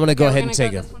 I'm going to go ahead and we're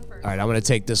take gonna it. go this one first. All right, I'm going to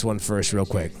take this one first real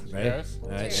quick. Ready? Cheers. All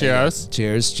right. Cheers.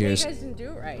 Cheers, You cheers. guys didn't do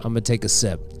it right. I'm going to take a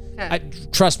sip. Okay.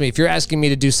 Trust me, if you're asking me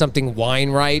to do something wine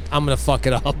right, I'm going to fuck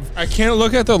it up. I can't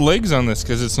look at the legs on this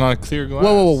because it's not a clear glass.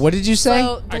 Whoa, what did you say?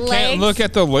 So the I legs, can't look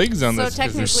at the legs on so this. 'cause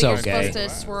technically it's so you're gay. supposed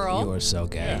to swirl You are so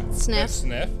gay. Sniff.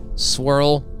 Sniff.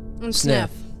 Swirl. and sniff.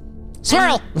 sniff.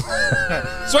 Swirl!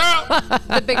 Swirl.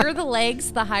 The bigger the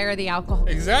legs, the higher the alcohol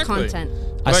Exactly. content.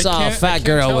 I But I saw a can't- I fat can't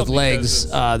girl tell with because legs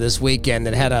it's- this weekend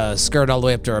that had a skirt all the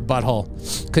way up to her butthole.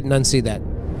 Couldn't unsee that.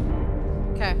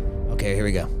 Okay. Okay, here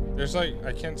we go. There's like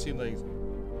I can't see legs.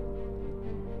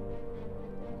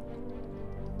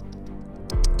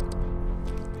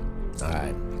 All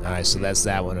right, so that's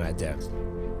that one right there.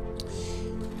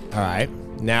 All right,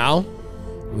 now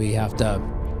we have to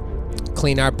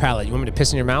clean our palate. You want me to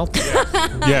piss in your mouth?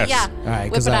 Yes. Yeah. All right,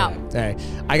 Whip because it I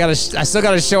out. still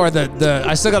gotta show her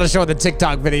I still gotta show her the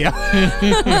TikTok video.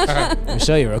 Let me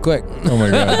show you real quick. Oh my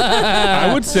god.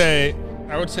 I would say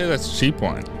that's cheap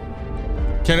wine.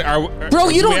 Bro,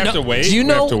 you do don't we have know. to wait? Do you We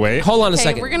know? have to wait? Hold on a Okay,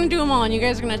 second. we're gonna do them all, and you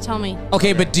guys are gonna tell me.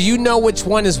 Okay, but do you know which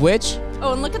one is which?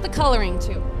 Oh, and look at the coloring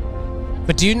too.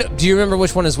 But do you remember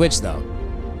which one is which though?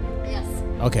 Yes.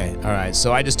 Okay, all right.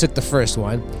 So I just took the first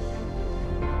one.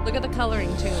 Look at the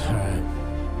coloring too. All right.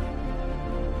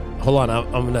 Hold on,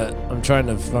 I'm trying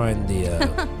to find the.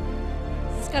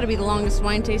 It's got to be the longest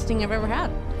wine tasting I've ever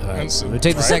had. All right, so we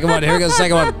take the second one. Here goes the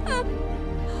second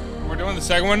one. We're doing the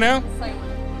second one now?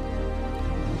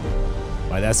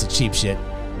 Why, that's the cheap shit.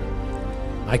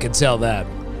 I can tell that.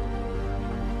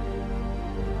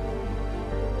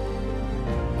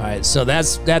 All right, so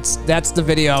that's the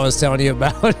video I was telling you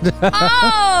about.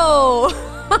 Oh!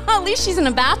 At least she's in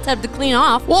a bathtub to clean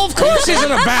off. Well, of course she's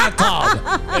in a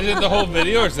bathtub. Is it the whole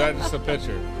video or is that just a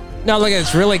picture? No, look at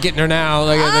it's really getting her now.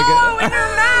 Look at in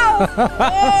her mouth!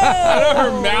 I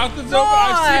know her mouth is open.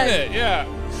 I've seen it. Yeah.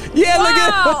 yeah, look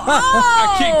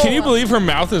at Can you believe her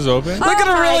mouth is open? look at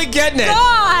her really getting it.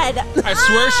 God! I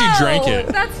swear she drank it.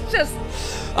 That's just.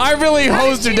 I really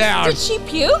hosed her down. Did she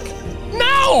puke?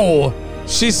 No.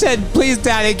 She said, "Please,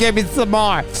 Daddy, give me some more."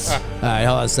 All right,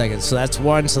 hold on a second. So that's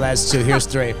one. So that's two. Here's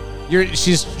three.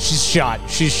 She's shot.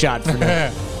 She's shot for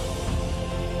now.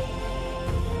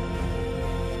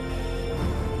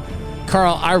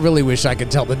 Carl, I really wish I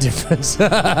could tell the difference.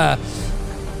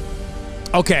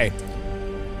 Okay,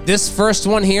 this first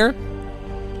one here,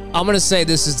 I'm gonna say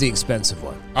this is the expensive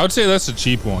one. I would say that's a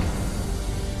cheap one.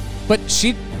 But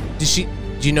do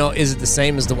you know? Is it the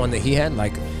same as the one that he had?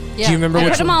 Like, Yeah. do you remember I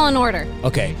which put them one? all in order.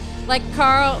 Okay. Like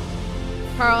Carl,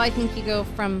 I think you go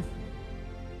from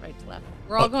right to left.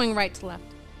 We're all going right to left.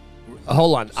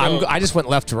 Hold on. So- I just went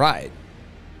left to right.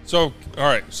 So, all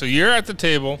right. So you're at the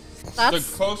table. That's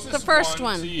the closest the first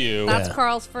one one. to you. That's Yeah.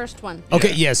 Carl's first one. Okay.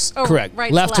 Yeah. Yes. Oh, correct.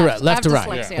 Right Left to right. I Left to have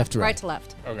right. dyslexia. Left to right. Right to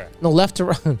left. Okay. No, left to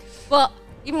right. Well,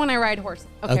 even when I ride horse.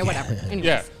 Okay, Okay. whatever. Anyways.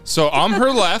 Yeah. So I'm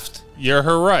her left. You're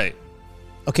her right.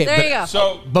 Okay. There but, you go.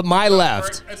 So, But my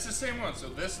left. It's the same one. So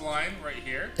this line right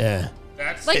here. Yeah.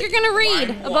 That's Like you're gonna read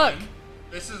line a one. book.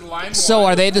 This is line So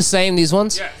one. are they the same? These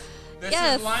ones? Yes. This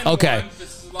Yes. is line Okay. one.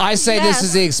 This is line I say this Yes.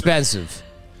 is the expensive.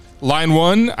 Line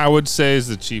one, I would say, is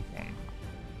the cheap one.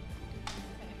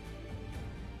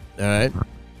 All right.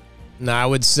 Now I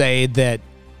would say that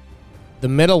the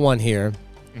middle one here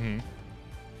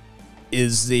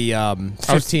is the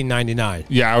 $15.99,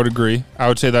 Yeah, I would agree. I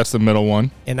would say that's the middle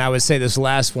one. and I would say this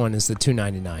last one is the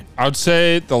 $2.99. I would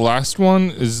say the last one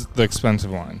is the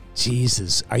expensive line.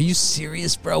 Jesus, are you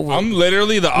serious, bro? I'm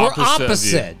literally the We're opposite.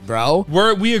 opposite, bro.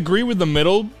 We agree with the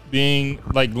middle being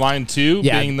like line two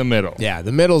Yeah. being the middle. Yeah,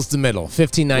 the middle's the middle.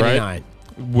 $15.99. Right?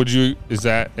 Would you? Is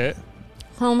that it?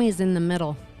 Homie's in the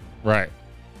middle. Right.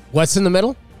 What's in the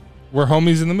middle? We're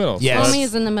homies in the middle. Yes. that's- Homie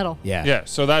is in the middle. Yeah. Yeah.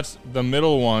 So that's the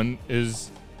middle one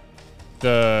is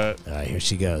the All right, here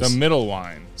she goes. the middle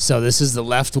line. So this is the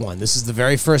left one. This is the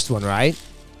very first one, right?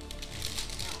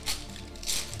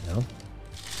 No.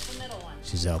 The middle one.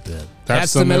 She's out there.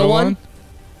 That's the middle one?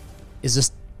 Is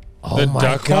this? Oh The my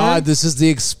duck God! one? This is the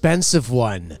expensive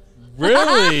one.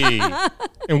 Really?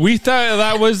 And we thought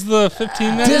that was the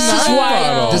 $15.99 This is why-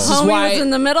 bottle. this is Homie why- was in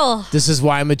the middle. This is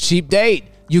why I'm a cheap date.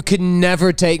 You can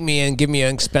never take me and give me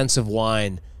an expensive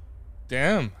wine.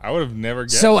 Damn, I would have never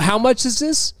guessed. So how much is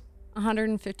this?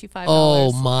 $155.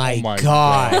 Oh my, Oh my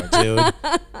God, dude!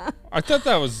 I thought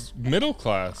that was middle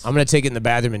class. I'm gonna take it in the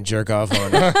bathroom and jerk off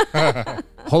on it.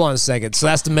 Hold on a second. So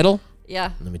that's the middle.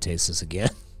 Yeah. Let me taste this again.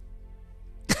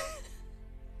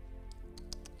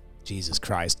 Jesus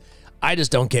Christ. I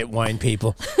just don't get wine,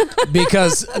 people,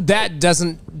 because that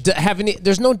doesn't have any.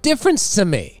 There's no difference to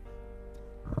me.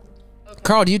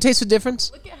 Carl, do you taste a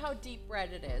difference? Look at how deep red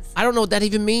it is. I don't know what that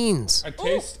even means.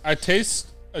 I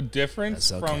taste a difference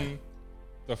That's okay. from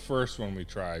the first one we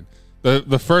tried.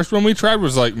 The first one we tried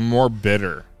was like more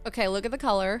bitter. Okay, look at the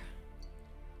color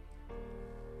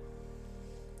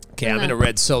Okay, And I'm in the- a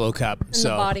red Solo cup. and So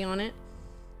the body on it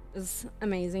is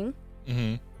amazing.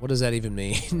 what does that even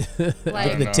mean?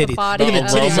 Like the titty. body Look at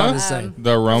the titties aroma? on this thing.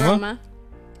 The aroma,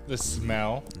 the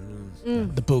smell,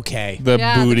 The bouquet. the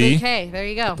Yeah, booty. The bouquet. There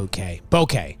you go. Bouquet.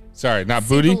 Bouquet. Sorry, not See,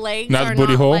 booty. the legs Not are the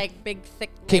booty not hole. like big, thick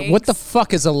legs. Okay, what the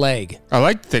fuck is a leg? I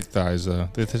like thick thighs though.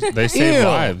 They save Ew.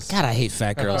 lives. God, I hate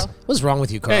fat girls. Uh-oh. What's wrong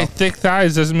with you, Carl? Hey, thick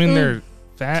thighs doesn't mean they're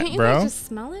fat, Can't you bro. guys just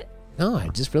smell it? No, I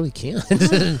just really can't.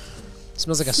 It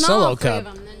smells like a Smell Solo all three cup.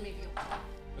 of them, then maybe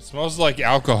you'll- It smells like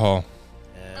alcohol.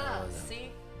 Oh,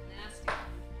 see? Nasty.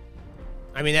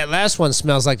 I mean, that last one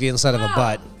smells like the inside of a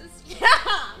butt. Yeah.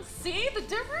 See the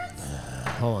difference?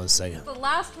 Hold on a second. The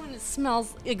last one it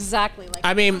smells exactly like.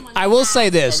 I mean, someone I will had- say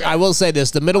this. I will say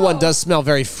this. The middle one does smell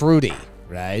very fruity,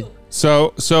 right?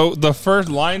 So the first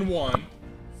line one,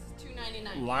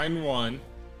 $2.99. line 1,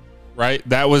 right?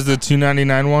 That was the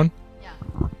 $2.99 one? Yeah.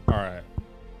 All right.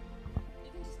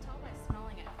 You can just tell by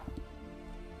smelling it.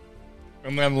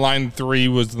 And then line 3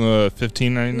 was the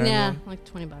 $15.99 Yeah, one? like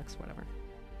 $20, whatever.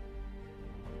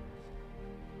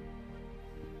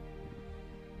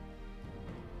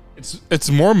 It's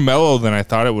more mellow than I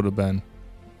thought it would have been.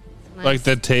 Nice. Like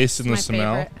the taste It's and the my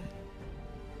smell. favorite.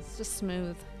 It's just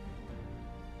smooth.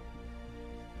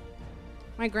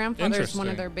 My grandfather's one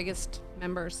of Interesting. their biggest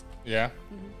members. Yeah.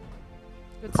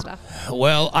 Good stuff.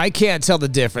 Well, I can't tell the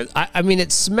difference. I mean,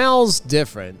 it smells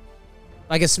different.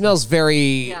 Like, it smells very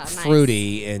Yeah, nice.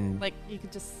 fruity and Like you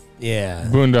could just yeah.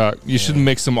 Boondock, you should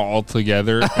mix them all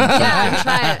together. And yeah,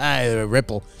 try it.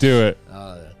 Ripple. do it.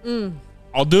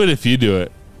 I'll do it if you do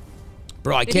it.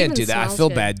 Bro, I It can't even do that. I smells feel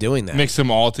good. bad doing that. Mix them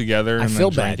all together and I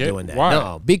feel then bad drink it. doing that. Why?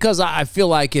 No, because I feel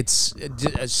like it's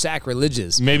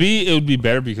sacrilegious. Maybe it would be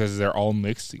better because they're all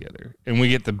mixed together, and we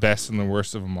get the best and the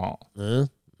worst of them all. Huh?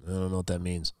 I don't know what that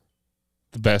means.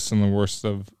 The best and the worst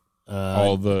of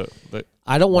all the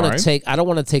I don't want wine? to take. I don't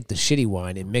want to take the shitty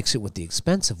wine and mix it with the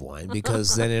expensive wine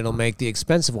because then it'll make the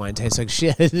expensive wine taste like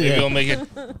shit. Maybe it'll make it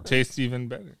taste even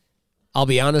better. I'll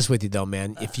be honest with you though,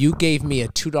 man. If you gave me a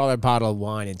 $2 bottle of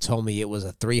wine and told me it was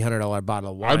a $300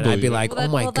 bottle of wine, I'd believe be it. like, Well,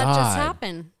 "Oh my that god!" just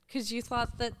happened because you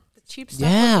thought that the cheap stuff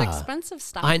Yeah. was the expensive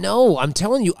stuff. I know. I'm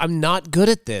telling you, I'm not good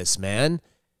at this, man.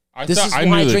 I This thought is I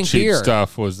why I knew the drink cheap beer.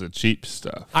 stuff was the cheap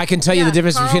stuff. I can tell you the Yeah,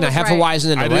 difference Carl between a was right.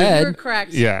 Hefeweizen and I a didn't- You're red.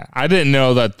 correct. Yeah, I didn't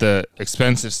know that the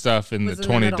expensive stuff and Was the in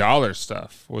the middle. $20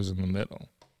 stuff was in the middle.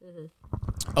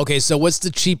 Okay, so what's the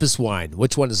cheapest wine?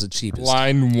 Which one is the cheapest?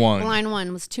 Line 1. Line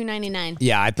 1 was $2.99.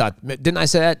 Yeah, I thought. Didn't I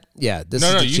say that? Yeah, this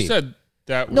is No, the you cheap. said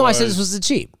that. No, I said this was the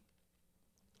cheap.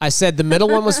 I said the middle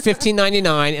one was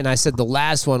 $15.99, and I said the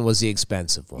last one was the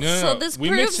expensive one. No, So this we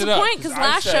proves mixed it the up, point because I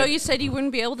last said- show you said you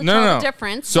wouldn't be able to No, tell no. the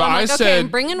difference. So I'm I like, okay, said- I'm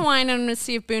bringing wine. I'm going to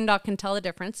see if Boondock can tell the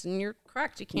difference. And you're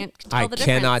correct. You can't tell I the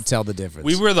difference. cannot tell the difference.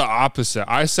 We were the opposite.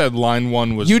 I said line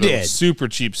 1 was You the did. super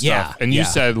cheap stuff, Yeah, and you yeah.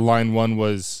 said line 1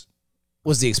 was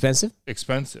Was the expensive?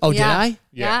 expensive. Oh, Yeah. did I?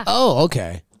 Yeah. Oh,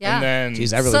 okay. Yeah. And then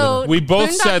Jeez, I really so don't know. We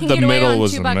both Boondock said can the get away middle on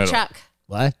was the $2 middle. Chuck.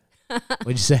 What? What'd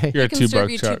you say? You're a He can serve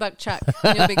 $2 you chuck. $2 Chuck.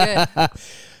 You'll be good.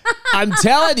 I'm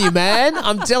telling you, man.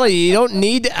 I'm telling you, you don't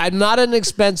need. I'm not an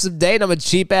expensive date. I'm a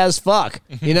cheap ass fuck.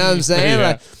 You know what I'm saying? Yeah.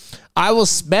 Like, I will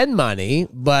spend money,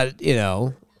 but you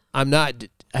know, I'm not.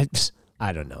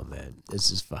 I don't know, man.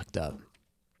 This is fucked up.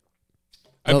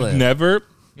 I've Really? never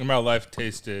in my life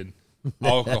tasted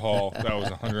alcohol that was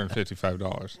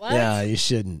 $155. What? Yeah, you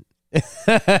shouldn't.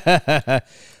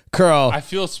 Curl. I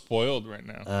feel spoiled right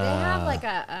now. They have like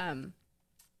a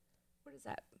what is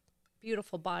that?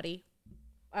 Beautiful body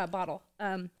bottle.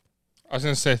 I was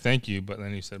gonna say thank you, but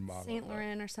then you said bottle. Saint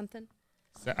Laurent or something.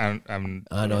 I don't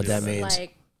know what that means.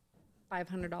 Like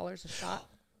 $500 a shot.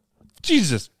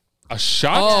 Jesus, a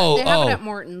shot. Oh, They have it at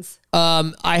Morton's.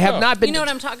 I have not been. You know what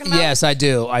I'm talking about? Yes, I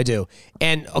do.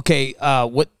 And okay,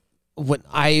 what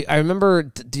I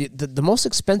remember the most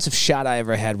expensive shot I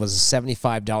ever had was a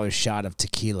 $75 shot of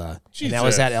tequila, and that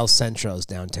was Jesus. at El Centro's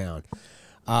downtown.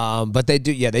 But they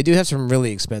do have some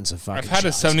really expensive fucking. I've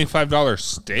had shots. a $75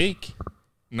 steak,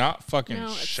 not fucking No,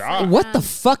 it's shot. What the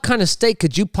fuck kind of steak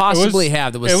could you possibly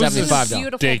have that was it was It's $75? a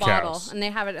beautiful Steakhouse. bottle, and they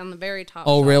have it on the very top.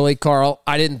 Oh, shelf. really, Carl?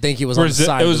 I didn't think he was on the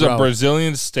side It of was the a road.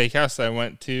 Brazilian steakhouse that I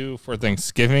went to for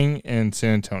Thanksgiving in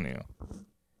San Antonio.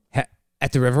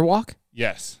 At the Riverwalk.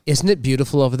 Yes. Isn't it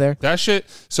beautiful over there? That shit.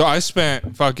 So I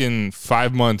spent fucking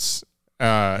 5 months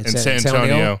in San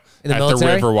Antonio In the at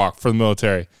military? the Riverwalk for the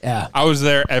military. Yeah. I was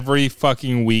there every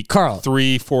fucking week, Carl,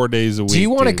 3-4 days a week. Do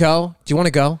you want to dude. go? Do you want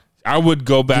to go? I would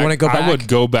go back. wanna go I back? would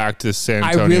go back to San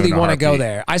Antonio. I really in a want to go heartbeat.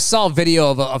 there. I saw a video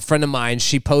of a friend of mine.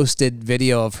 She posted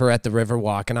video of her at the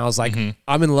Riverwalk, and I was like,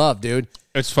 I'm in love, dude.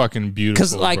 It's fucking beautiful.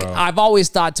 Because like bro. I've always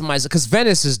thought to myself, because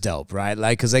Venice is dope, right?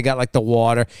 Like because they got like the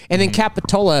water, and in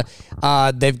Capitola,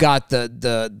 they've got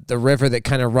the river that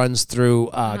kind of runs through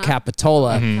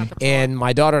Capitola, and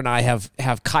my daughter and I have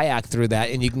kayaked through that,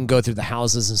 and you can go through the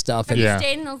houses and stuff. And Yeah.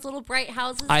 Stayed in those little bright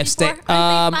houses. I've before? stayed.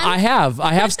 Aren't they fun?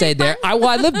 I have stayed there. I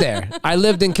lived there. I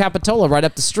lived in Capitola, right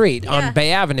up the street Yeah. on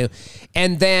Bay Avenue,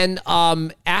 and then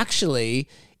actually,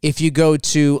 if you go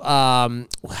to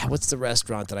what's the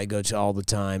restaurant that I go to all the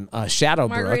time?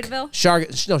 Shadowbrook.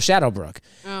 Margaritaville? Shadowbrook.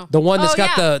 Oh. The one that's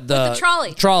got yeah, the with the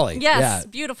trolley. Trolley. Yes, Yeah.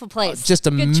 beautiful place. Just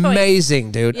Good choice.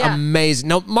 amazing, dude. Yeah. Amazing.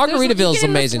 No, You Margaritaville is get in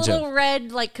amazing this too. little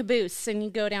red like caboose, and you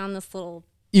go down this little.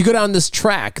 You go down this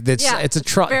track that's Yeah, it's a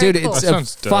it's very dude. cool. It's That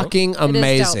sounds dope. fucking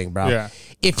amazing, bro. Yeah.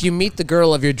 If you meet the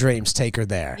girl of your dreams, take her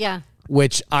there. Yeah.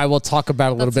 which I will talk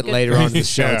about a little bit later on in the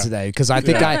show Yeah. today, because I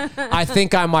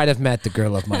think I might have met the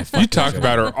girl of my fucking You talk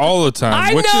about her all the time,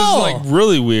 I which know. is like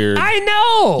really weird. I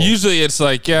know. Usually it's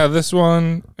like, yeah, this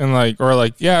one, and like, or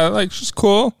like, yeah, like she's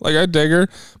cool, like I dig her,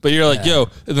 but you're like, yo,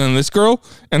 and then this girl,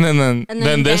 and then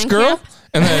this band girl, camp?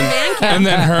 and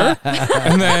then her,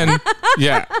 and then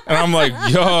yeah, and I'm like,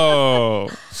 yo,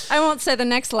 I won't say the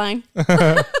next line.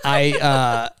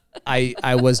 I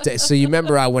was so you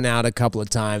remember I went out a couple of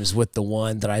times with the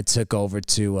one that I took over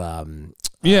to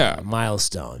yeah,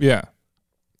 Milestone. yeah.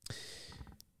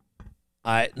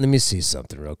 Let me see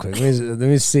something real quick. Let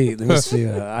me see.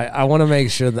 I want to make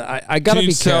sure that I gotta Can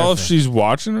you be tell careful. if she's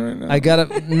watching right now? I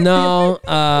gotta no.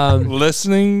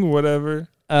 Listening, whatever.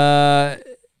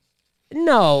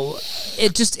 No,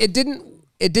 it didn't.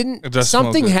 It does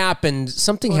Something smell good. happened.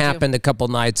 Something Told you. happened a couple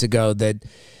nights ago that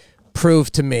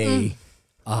proved to me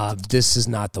this is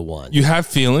not the one. You have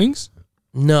feelings?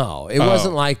 No, it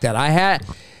wasn't like that. I had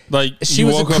Like She you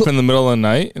was a woke up in the middle of the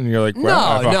night and you're like,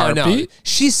 wow, I have a no. heartbeat?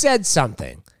 She said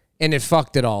something, and it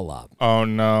fucked it all up. Oh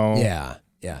no.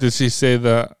 Yeah. Did she say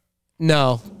that?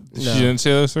 No. She didn't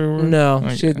say those words? No,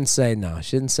 Okay. she didn't say no.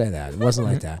 She didn't say that. It wasn't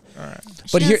like that.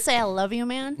 She But didn't here, say I love you,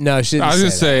 man. no, she didn't I was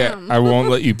gonna say say I won't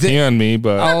let you pee on me,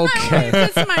 but that. Okay.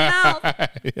 Kiss my mouth.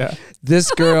 yeah.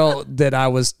 This girl that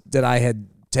I had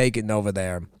taken over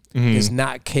there is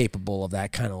not capable of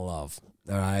that kind of love.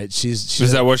 All right, she's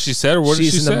Is that what she said, or what did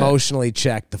she she's say? an emotionally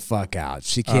checked the fuck out.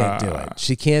 She can't do it.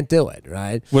 She can't do it.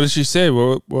 Right. What did she say?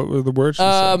 What were the words she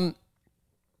said?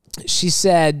 She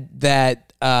said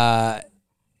that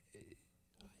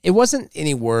it wasn't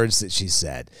any words that she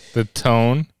said. The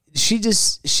tone. She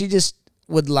just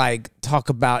would like talk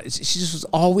about. She just was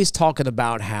always talking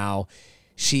about how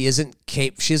she isn't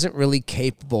really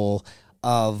capable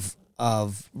of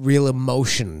real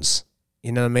emotions.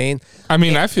 You know what I mean? I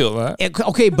mean, I feel that.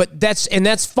 Okay, but that's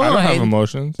fine. I don't have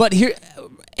emotions. But here,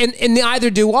 and neither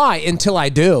do I until I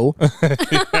do.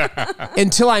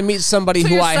 Until I meet somebody So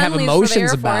who your I son have leaves for the emotions Air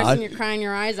Force about. and you're crying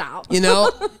your eyes out. You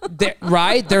know,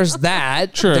 right? There's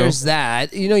that. True. There's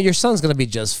that. You know, your son's going to be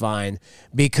just fine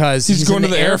because he's going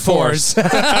in to the Air Force.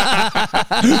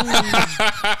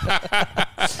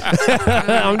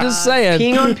 I'm just saying.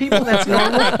 Peeing on people, that's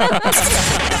normal.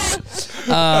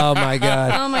 Oh my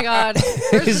god. Oh my God.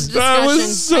 There's a That discussion. was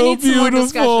I so need some more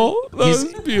discussion. beautiful. That was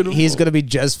beautiful. He's going to be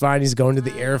just fine. He's going to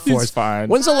the Air Force. fine.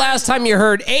 When's the last time you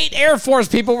heard 8 Air Force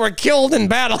people were killed in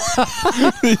battle?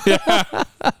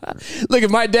 Look, if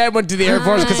my dad went to the Air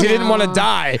Force because he didn't want to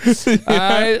die. All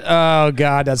right? Oh,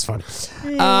 God, that's funny.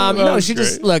 No, was she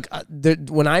just, look,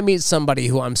 when I meet somebody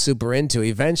who I'm super into,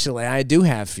 eventually I do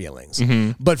have feelings.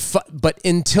 Mm-hmm. But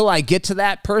until I get to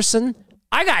that person,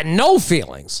 I got no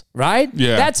feelings, right?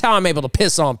 Yeah. That's how I'm able to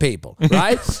piss on people,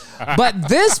 right? But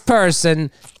this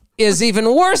person is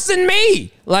even worse than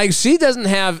me. Like, she doesn't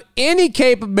have any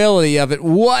capability of it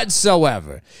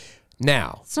whatsoever.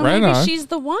 Now, So Right maybe on. she's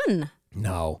the one.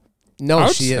 no, I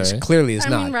would she is say. clearly is I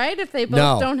not. mean, right? If they both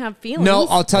No. don't have feelings. No,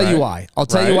 I'll tell you Right. why. I'll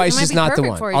tell you Right. why They might she's be not the perfect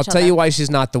one. for I'll each tell you other. why she's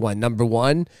not the one. Number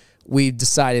one, we've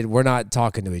decided we're not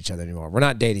talking to each other anymore. We're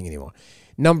not dating anymore.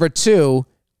 Number two,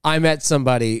 I met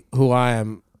somebody who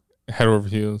I'm Head over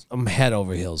heels. head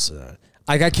over heels.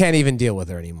 Like, I can't even deal with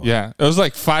her anymore. Yeah. It was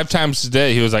like 5 times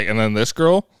today. He was like, and then this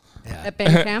girl, At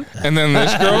band camp. and then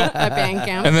this girl, At band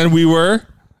camp. and then we were.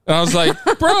 And I was like,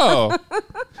 bro. All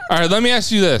right, let me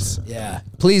ask you this. Yeah.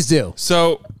 Please do.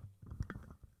 So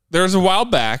there was a while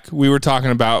back we were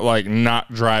talking about like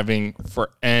not driving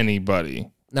for anybody.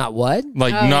 Not what?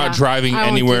 Like Oh, not yeah. driving I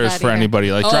won't do anywhere that for either.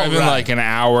 anybody. Like Oh, driving right. like an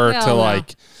hour Hell to no.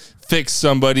 like fix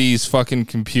somebody's fucking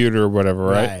computer or whatever,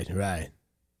 right? Right.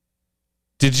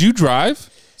 Did you drive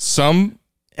some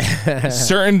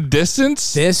certain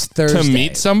distance This to Thursday.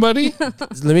 meet somebody?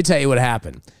 Let me tell you what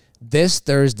happened. This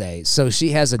Thursday, so she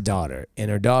has a daughter, and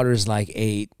her daughter is like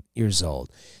 8 years old.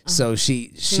 So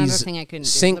she's Another thing I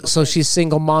couldn't do, little so kids. she's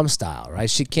single mom style, right?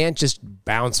 She can't just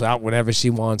bounce out whenever she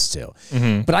wants to.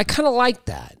 Mm-hmm. But I kind of like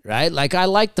that, right? Like, I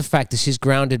like the fact that she's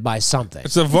grounded by something.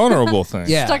 It's a vulnerable thing.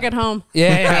 Yeah, Stuck at home.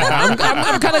 yeah.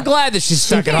 I'm kind of glad that she's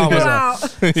stuck at home. With her. Wow.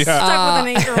 Stuck with an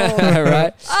 8-year-old.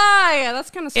 Right? Ah, yeah,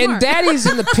 that's kind of smart. And Daddy's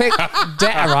in the pic,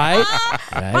 right?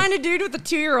 Find a dude with a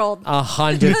 2-year-old.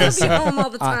 100%. Be home all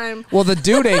the time. Well, the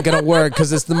dude ain't gonna work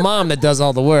because it's the mom that does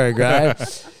all the work, right?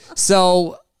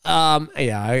 So,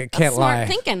 yeah, I can't smart lie.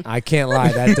 thinking. I can't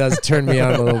lie. That does turn me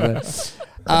on a little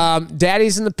bit.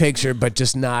 Daddy's in the picture, but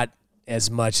just not as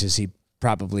much as he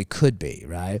probably could be,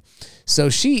 right? So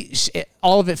she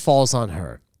all of it falls on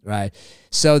her, right?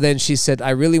 So then she said, "I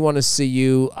really want to see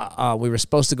you." We were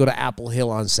supposed to go to Apple Hill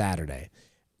on Saturday.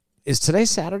 Is today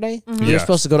Saturday? We were Yes.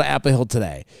 supposed to go to Apple Hill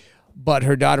today. but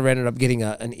her daughter ended up getting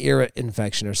an ear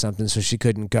infection or something, so she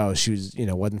couldn't go. She was,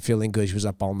 wasn't feeling good. She was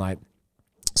up all night.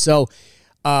 So,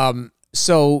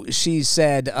 so she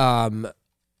said,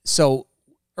 so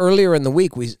earlier in the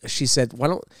week, she said,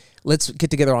 let's get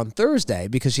together on Thursday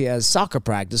because she has soccer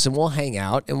practice and we'll hang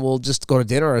out and we'll just go to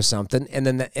dinner or something. And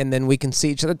then we can see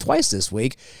each other twice this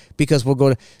week because we'll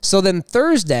go to, so then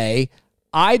Thursday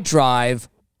I drive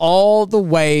all the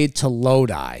way to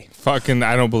Lodi. Fucking,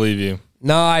 I don't believe you.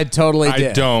 No, I totally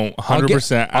did. I don't.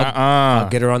 100%. I'll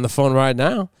get her on the phone right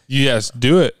now. Yes,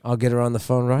 do it. I'll get her on the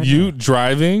phone right now. You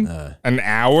driving an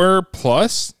hour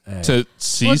plus to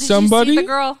see Well, did somebody? you see the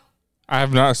girl? I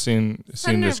have not seen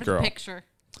Send her this the girl. picture.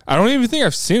 I don't even think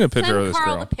I've seen a picture of Send this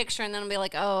Carl girl. the picture, and then I'll be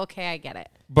like, oh, okay, I get it.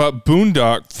 But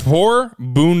for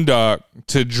Boondock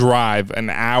to drive an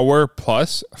hour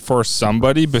plus for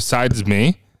somebody besides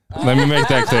me, let me make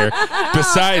that clear.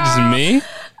 Besides me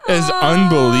is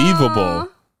unbelievable.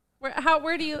 How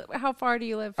far do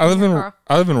you live? I from live here, Carl?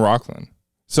 I live in Rockland.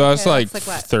 So that's Okay, like that's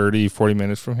like what? 30, 40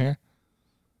 minutes from here.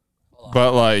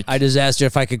 But like I just asked her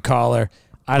if I could call her.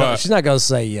 I don't. But- She's not gonna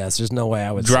say yes. There's no way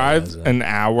I would drive say yes. an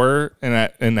hour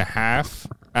and a half,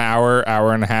 hour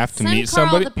and a half to Send meet Carl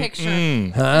somebody. the picture,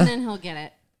 Mm-mm. and then he'll get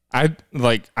it.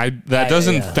 That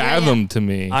doesn't yeah. fathom to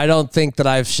me. I don't think that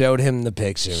I've showed him the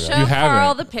picture. Show Right? haven't.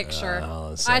 Carl the picture.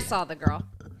 let's I see. saw the girl.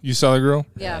 You saw the girl?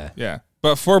 Yeah. Yeah.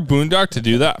 But for Boondock to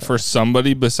do that for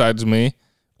somebody besides me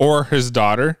or his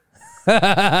daughter, his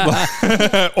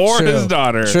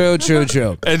daughter, True.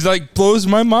 it's like blows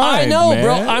my mind. I know, man.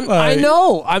 bro. I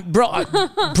know.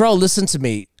 Bro, listen to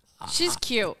me. She's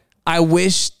cute. I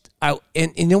wish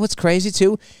and you know what's crazy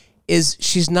too is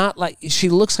she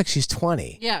looks like she's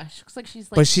 20. Yeah, she looks like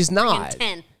she's like, But she's freaking not.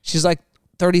 10. She's like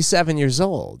 37 years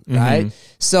old, Mm-hmm. right?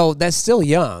 So that's still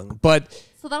young, but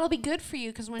So that'll be good for you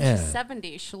because when Yeah. she's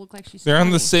 70, she'll look like she's. They're on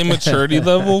the 20. same maturity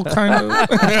level, kind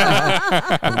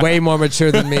of. way more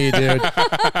mature than me, dude.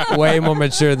 Way more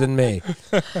mature than me.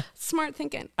 Smart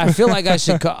thinking. I feel like I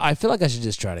should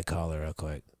just try to call her real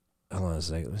quick. Hold on a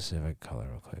second. Let's see if I can call her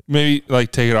real quick. Maybe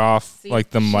like take it off See, like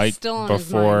the she's mic still on his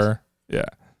before. Yeah.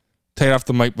 Take it off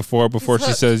the mic before she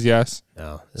hooked. says yes.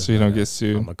 No. So you don't get I'm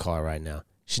sued. gonna call her right now.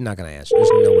 She's not gonna answer. There's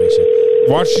no way she.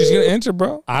 Watch, she's gonna answer,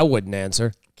 bro. I wouldn't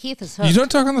answer. Keith is hooked. You don't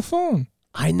talk on the phone.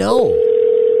 I know.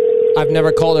 I've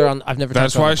never called her on. I've never. That's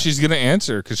talked to her why on- she's gonna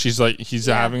answer because she's like he's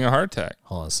having a heart attack.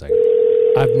 Hold on a second.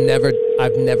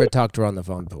 I've never talked to her on the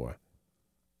phone before.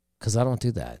 Because I don't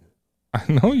do that. I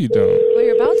know you don't. Well,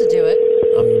 you're about to do it.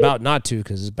 I'm about not to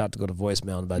because it's about to go to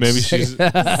voicemail in about Maybe 6 she's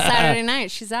Saturday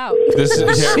night, she's out. this is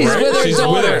yeah, She's right? with her She's with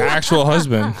daughter. her actual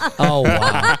husband. Oh wow. You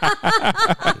guys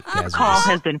are Call just-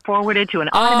 has been forwarded to an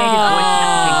automated voice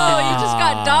Oh, messaging you just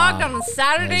got dogged on a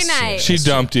Saturday I see. night. She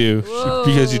dumped you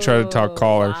because you tried to talk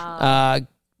caller.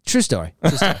 True story.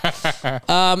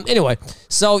 Anyway,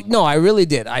 so no, I really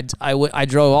did. I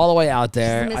drove all the way out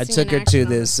there. She's I missing took in her to action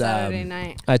on a this. Saturday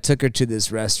night. I took her to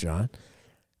this restaurant,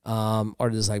 or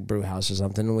this like brew house or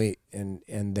something.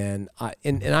 And then I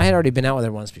had already been out with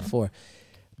her once before,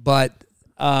 but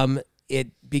it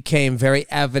became very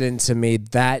evident to me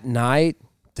that night.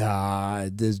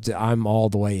 I'm all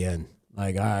the way in.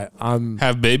 Like I'm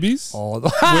Have babies? all the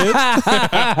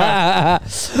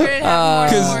We're gonna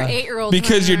have more 8-year-olds.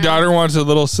 Because your daughter wants a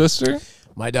little sister?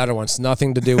 My daughter wants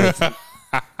nothing to do with.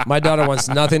 My daughter wants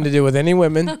nothing to do with any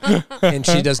women, and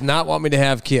she does not want me to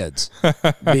have kids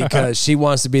because she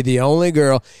wants to be the only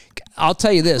girl. I'll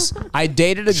tell you this: I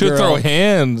dated a She'll girl. throw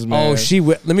hands, man.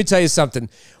 Oh, let me tell you something.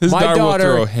 His My daughter will throw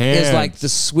daughter is hands. like the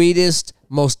sweetest,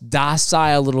 most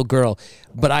docile little girl.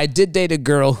 But I did date a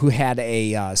girl who had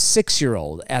a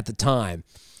 6-year-old at the time.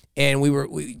 And we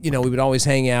would always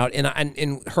hang out, and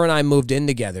her and I moved in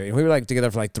together, and we were like together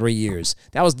for like 3 years.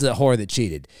 That was the whore that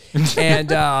cheated,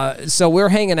 and so we're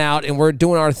hanging out and we're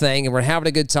doing our thing and we're having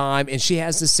a good time. And she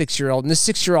has this 6-year-old, and this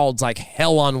 6-year-old's like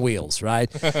hell on wheels, right?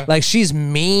 Like she's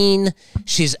mean,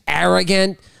 she's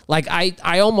arrogant. Like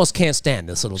I almost can't stand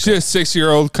this little. She girl. has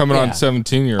 6-year-old coming Yeah. on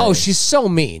 17-year-old. Oh, she's so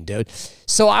mean, dude.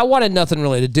 So I wanted nothing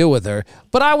really to do with her,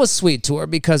 but I was sweet to her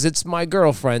because it's my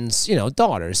girlfriend's,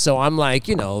 daughter. So I'm like,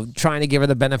 trying to give her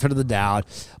the benefit of the doubt.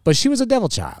 But she was a devil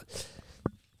child.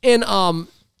 And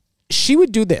she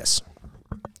would do this.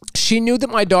 She knew that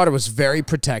my daughter was very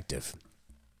protective.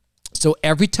 So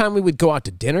every time we would go out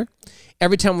to dinner,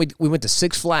 every time we went to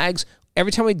Six Flags,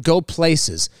 every time we'd go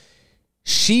places,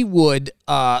 she would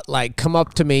like come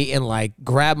up to me and like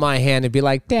grab my hand and be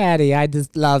like, "Daddy, I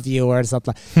just love you," or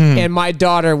something. And my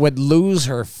daughter would lose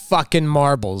her fucking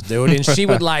marbles, dude. And she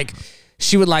would like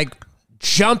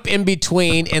jump in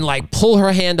between and like pull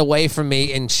her hand away from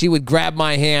me, and she would grab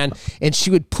my hand and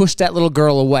she would push that little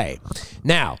girl away.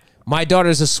 Now, My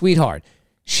daughter's a sweetheart.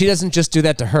 She doesn't just do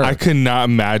that to her. I could not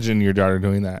imagine your daughter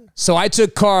doing that. So I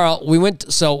took Carl. We went.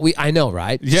 I know,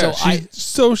 right? Yeah, So she's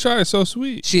so shy, so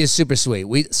sweet. she is super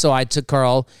sweet. So I took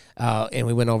Carl and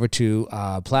we went over to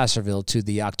Placerville to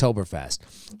the Oktoberfest,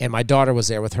 and my daughter was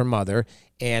there with her mother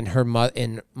and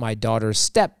and my daughter's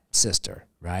stepsister,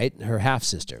 right? Her half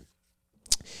sister.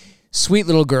 Sweet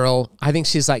little girl. I think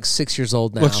she's like 6 years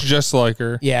old now. Looks just like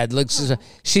her. Yeah, it looks.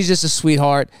 She's just a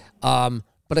sweetheart.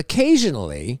 But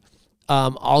occasionally,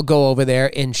 I'll go over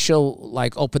there and she'll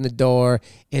like open the door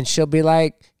and she'll be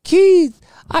like, "Keith,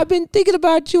 I've been thinking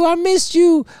about you. I missed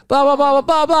you." Blah blah blah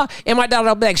blah blah blah. And my daughter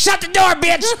will be like, "Shut the door,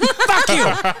 bitch!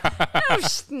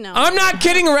 Fuck you!" No. I'm not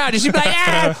kidding around. And she'd be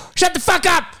like, "Shut the fuck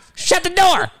up! Shut the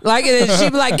door!" Like, and then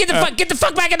she'd be like, "Get the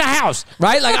fuck back in the house!"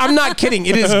 Right? Like, I'm not kidding.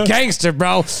 It is gangster,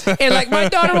 bro. And like, my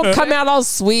daughter will come out all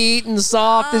sweet and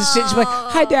soft and shit. She'll be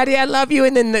like, "Hi, Daddy, I love you."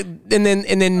 And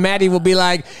then Maddie will be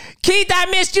like, "Keith, I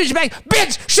missed you." She'll be like,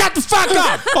 "Bitch, shut the fuck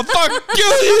up!" I'll fucking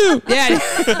kill you. Yeah.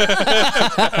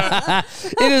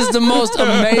 It is the most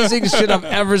amazing shit I've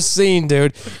ever seen,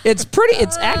 dude. It's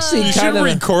actually You should kind of.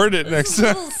 record it next time.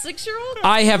 Little 6-year-old?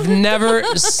 I have never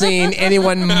seen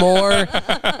anyone more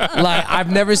I've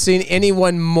never seen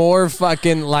anyone more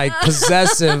fucking like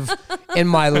possessive in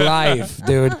my life,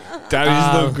 dude.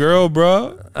 Daddy's little girl,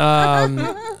 bro.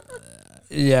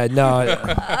 Yeah, no.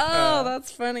 Oh,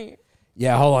 that's funny.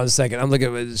 Yeah, hold on a second. I'm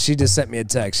looking at. She just sent me a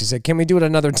text. She said, "Can we do it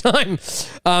another time?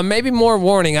 Maybe more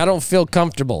warning. I don't feel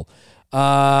comfortable.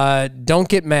 Don't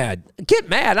get mad. Get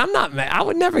mad? I'm not mad. I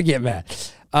would never get mad.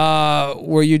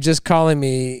 Were you just calling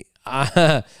me?"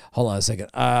 Hold on a second.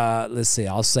 Let's see.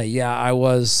 I'll say, yeah, I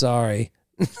was sorry.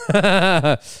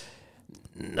 I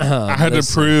had to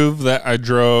prove that I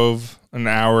drove an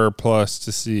hour plus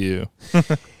to see you.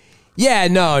 Yeah,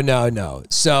 no.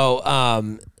 So,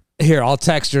 here, I'll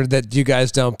text her that you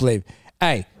guys don't believe.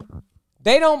 Hey,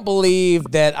 they don't believe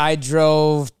that I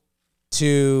drove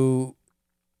to,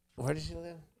 where did she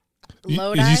live?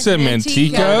 Lodi? You said Manteca,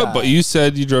 Manteca. but you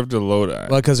said you drove to Lodi.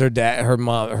 Well, because her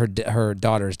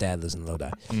daughter's dad lives in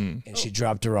Lodi, and she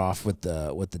dropped her off with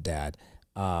the dad.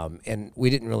 And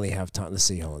we didn't really have time. Let's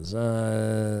see, hold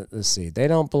on. Let's see. They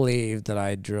don't believe that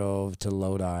I drove to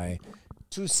Lodi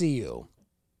to see you.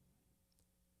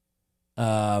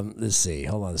 Let's see.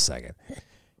 Hold on a second.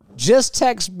 Just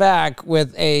text back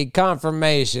with a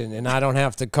confirmation, and I don't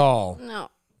have to call. No.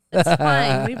 It's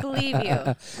fine. We believe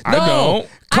you. I don't.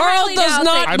 Carl really does doubt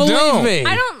not that- believe don't. me.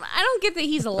 I don't get that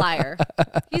he's a liar.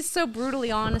 He's so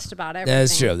brutally honest about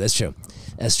everything.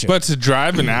 That's true. But to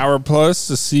drive an hour plus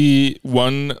to see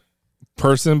one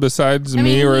person besides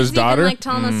me or his he's daughter? even, like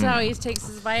telling us how he takes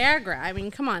his Viagra. I mean,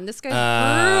 come on, this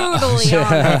guy's brutally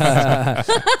honest.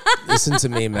 Listen to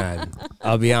me, man.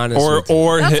 I'll be honest Or with you.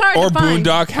 or That's hard to find.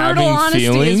 Boondock Brutal having honesty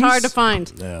feelings. is hard to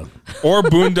find. Yeah. Or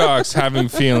Boondocks having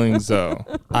feelings though.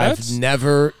 I've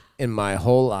never in my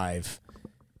whole life,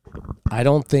 I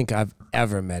don't think I've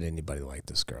ever met anybody like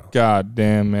this girl. God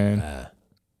damn, man.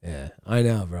 Yeah, I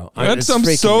know, bro. I'm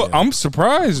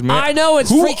surprised, man. I know,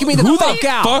 it's freaking me the fuck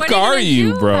out. Fuck What are are you you,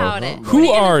 gonna do bro? about it? Who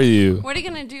are you? What are you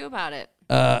gonna do about it?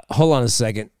 Hold on a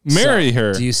second. Marry So,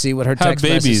 her. Do you see what her Have text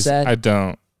message babies. said? I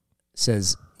don't.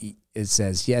 It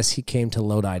says, yes, he came to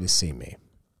Lodi to see me.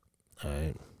 All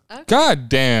right. God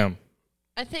damn.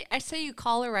 I say you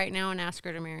call her right now and ask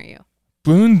her to marry you.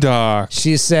 Boondock.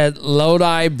 She said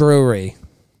Lodi Brewery.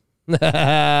 Hold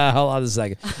on a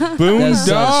second. That's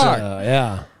Boondock.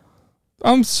 yeah.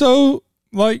 I'm so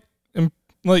like Yeah,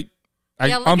 look I'm at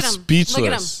him. Look at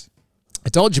speechless. I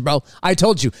told you, bro. I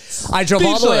told you. I drove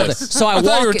all the way over there. Speechless. So I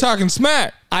thought you were walk. talking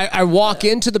smack. I walk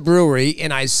into the brewery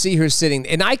and I see her sitting,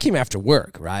 and I came after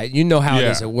work, right? You know how it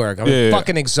Yeah. is at work. I'm Yeah.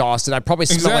 fucking exhausted. I probably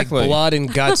smell Exactly. like blood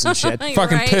and guts and shit. You're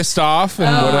Fucking right. pissed off and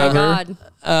Oh whatever. my god!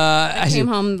 I said, came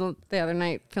home the other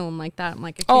night feeling like that. I'm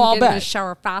like, I Oh, I'll can't get in the bet.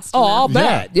 shower fast Oh, I'll enough.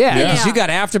 bet. Yeah, Yeah. because you got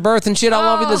afterbirth and shit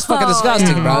all over you. That's fucking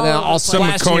disgusting, yeah. bro. Then All all Some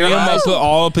splashed in your meconium eyes.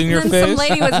 all up in your And then some face.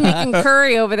 lady was making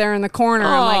curry over there in the corner.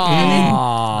 I'm like, and then, I'm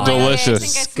like, okay, Delicious. I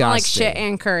think I smell like Disgusting. shit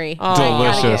and curry.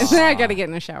 Delicious. I gotta get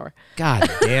in the shower. God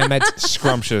damn it.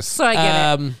 Scrumptious. So I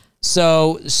get it.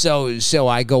 So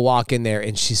I go walk in there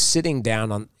and she's sitting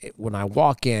down when I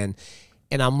walk in,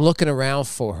 and I'm looking around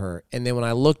for her, and then when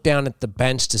I look down at the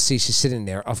bench to see she's sitting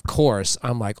there, of course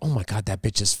I'm like, oh my god, that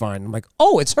bitch is fine. I'm like,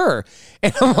 oh, it's her,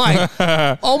 and I'm like,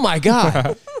 oh my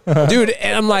god, dude,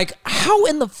 and I'm like, how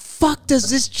in the fuck does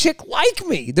this chick like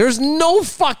me? There's no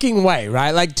fucking way,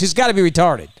 right? Like, she's got to be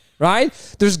retarded. right?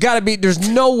 There's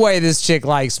no way this chick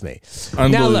likes me. Now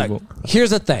Unbelievable. look, here's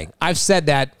the thing. I've said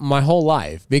that my whole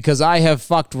life because I have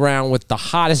fucked around with the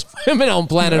hottest women on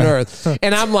planet Earth.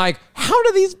 And I'm like, how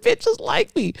do these bitches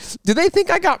like me? Do they think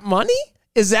I got money?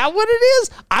 Is that what it is?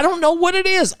 I don't know what it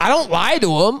is. I don't lie to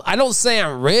them. I don't say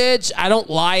I'm rich. I don't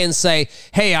lie and say,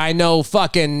 hey, I know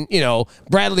fucking,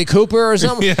 Bradley Cooper or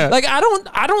something. Yeah. Like, I don't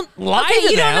lie to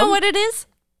them. You don't know what it is?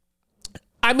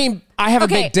 I mean, I have a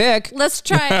big dick. Let's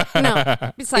try.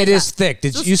 No, besides It is thick.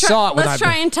 You saw it when Let's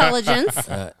try intelligence.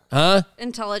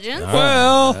 Intelligence.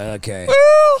 Well, Okay.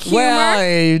 Humor.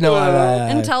 Well,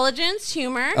 Intelligence,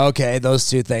 humor, okay, those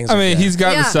two things. I are mean, good. he's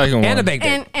got Yeah. the second one. and a big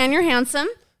dick. and you're handsome.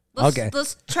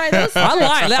 Let's try those. I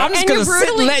lie. I'm just And gonna you're sit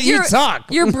and let you talk.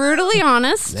 You're brutally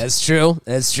honest. That's true.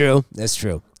 That's true. That's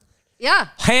true. Yeah.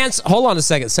 Hold on a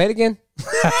second. Say it again.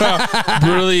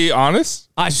 Brutally honest.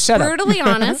 Shut up. Brutally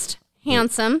honest,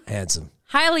 handsome, Handsome.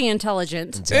 highly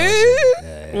intelligent.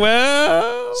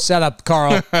 Well, Shut up,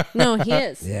 Carl. No, he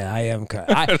is. Yeah, I am.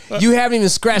 You haven't even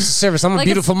scratched the surface. I'm a Like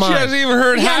beautiful she mind. hasn't even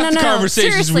heard half the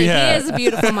conversations Seriously, we had. he is a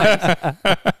beautiful mind.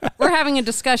 We're having a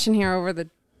discussion here over the.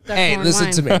 Hey,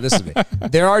 listen to me. Listen to me.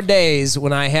 There are days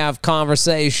when I have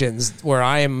conversations where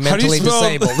I am How do you mentally spell-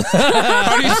 disabled.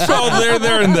 How do you spell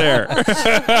there, and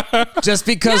there? Just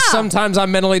because sometimes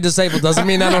I'm mentally disabled doesn't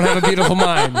mean I don't have a beautiful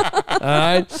mind. All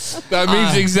right. That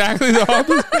means exactly the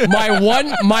opposite.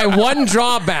 My one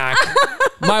drawback.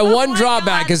 My one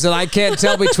drawback is that I can't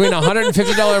tell between a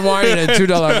 $150 wine and a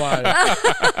 $2 wine.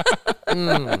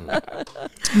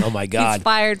 Oh my God. He's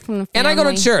fired from the family. And I go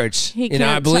to church. He I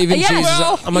can't believe in yes. Jesus.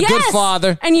 Well, I'm a good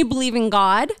father. And you believe in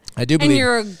God. I do And believe.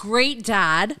 you're a great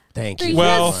dad. Thank He you.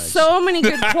 Well- has so many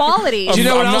good qualities. Do you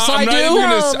know what else I do?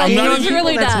 I'm No, not he even,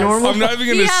 really That's does. normal. I'm not even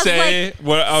He going to has, say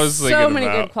what I was thinking So many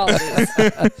about. good qualities.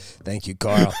 Thank you,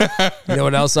 Carl. You know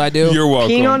what else I do? You're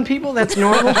welcome. Peeing on people, that's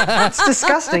normal. That's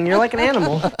disgusting. You're like an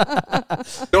animal.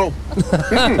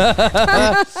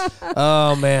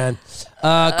 Oh man.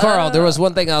 Carl, there was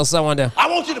one thing else I wanted to. I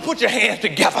want you to put your hands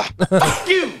together. Fuck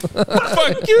you.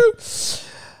 Fuck you.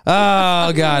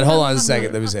 Oh God, hold on a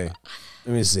second. Let me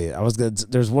see.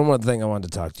 There's one more thing I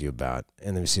wanted to talk to you about,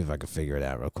 and let me see if I can figure it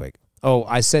out real quick. Oh,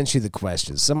 I sent you the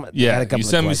questions. Yeah, you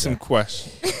sent me some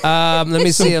questions. Let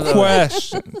me see.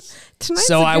 Questions. Tonight's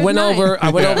So a I good went night.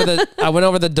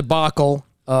 over the debacle.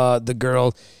 The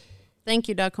girl. Thank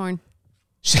you, Duckhorn.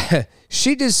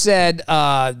 She just said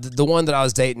the one that I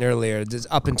was dating earlier, just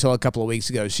up until a couple of weeks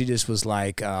ago, she just was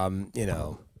like,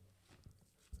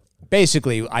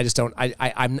 basically, I just don't.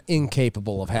 I'm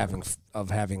incapable of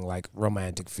having like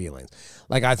romantic feelings.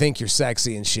 Like I think you're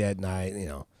sexy and shit, and I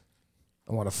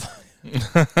want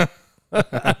to.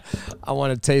 I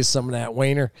want to taste some of that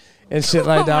wiener and shit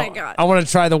like that. my God. I want to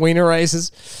try the wiener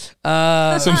races.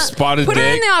 Some spotted Put her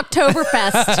in dick. the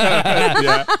Oktoberfest.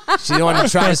 Yeah. She want to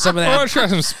try some of I that. want to try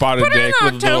some spotted Put her in dick the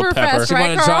with a little pepper. Oktoberfest, She right,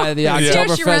 wanted to Carl? try the See how she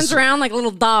Oktoberfest. runs around like a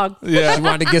little dog. Yeah. She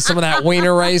wanted to get some of that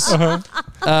wiener race. Add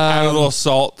a little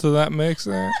salt to that mix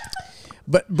there.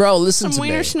 But bro, listen Some to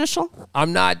wiener me. schnitzel.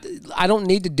 I don't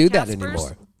need to do that Caspers?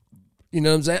 anymore. You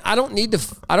know what I'm saying? I don't need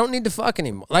to fuck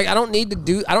anymore. Like I don't need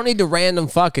to random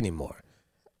fuck anymore.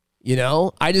 You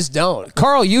know? I just don't.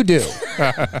 Carl, you do.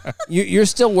 You're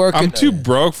still working. I'm too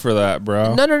broke for that,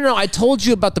 bro. No. I told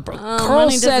you about the Carl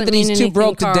money said doesn't that he's mean too anything,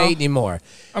 broke Carl. to date anymore.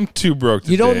 I'm too broke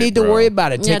to You don't date, need to bro. worry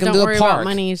about it. Take him don't to the worry park. about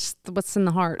money. It's what's in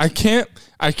the heart. I can't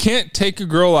take a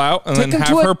girl out and Take then him to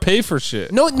have a- her pay for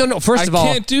shit. No. First of all,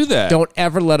 I can't do that. Don't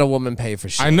ever let a woman pay for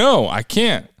shit. I know I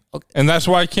can't, and that's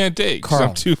why I can't date. Because Carl.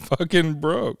 I'm too fucking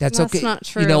broke. That's That's okay.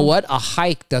 not You know true. what? A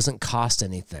hike doesn't cost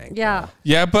anything. yeah.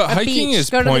 Yeah, but A hiking beach. is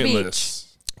Go to the pointless.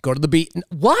 Go to the beach.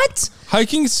 What?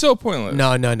 Hiking is so pointless.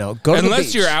 No. Go to the Unless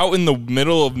beach. you're out in the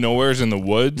middle of nowheres in the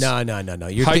woods. No.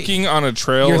 You're Hiking on a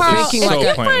trail You're is Carl, thinking if so like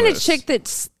you a- find a pointless. chick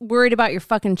that's worried about your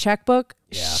fucking checkbook,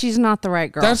 she's not the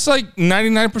right girl. That's like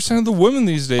 99% of the women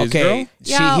these days, Okay, girl.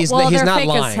 Yeah, he's well, not they're fake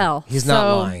as lying. hell, He's not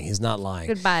so- lying. He's not lying.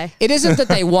 Goodbye. It isn't that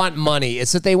they want money.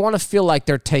 It's that they want to feel like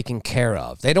they're taken care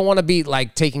of. They don't want to be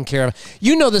like taken care of.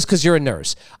 You know this because you're a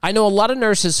nurse. I know a lot of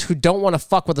nurses who don't want to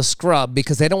fuck with a scrub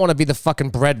because they don't want to be the fucking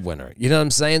breadwinner. You know what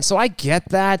I'm saying? So I get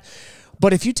that.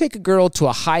 But if you take a girl to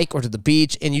a hike or to the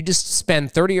beach and you just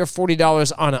spend $30 or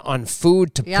 $40 on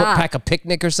food to Yeah. pack a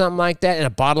picnic or something like that and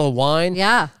a bottle of wine,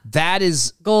 Yeah. that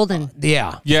is Golden.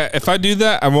 yeah. Yeah, if I do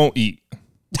that, I won't eat.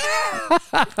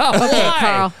 Okay,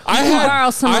 Carl. You can borrow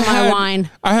some of my wine.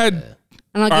 I had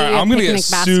And I'll All give right, you a I'm gonna picnic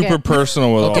get basket. super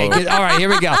personal with Okay, all of it. all right, here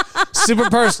we go. Super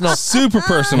personal. Super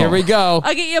personal. Here we go.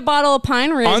 I'll get you a bottle of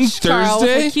Pine Ridge, On Carl, with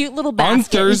Thursday? a cute little On basket and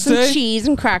Thursday? some cheese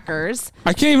and crackers.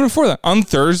 I can't even afford that. On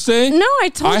Thursday? No, I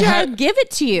told I you had- I'd give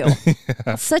it to you.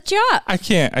 I'll set you up. I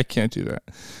can't do that.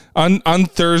 On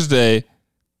Thursday,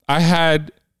 I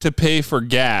had to pay for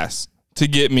gas to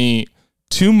get me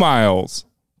 2 miles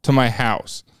to my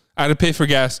house. I had to pay for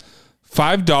gas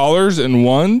 $5 in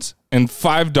ones and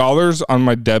 $5 on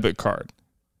my debit card.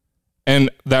 And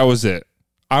that was it.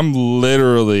 I'm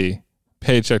literally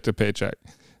paycheck to paycheck.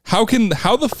 How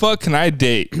the fuck can I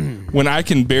date when I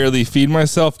can barely feed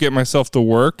myself, get myself to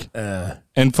work,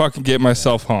 and fucking get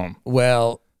myself home?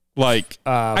 Well, Like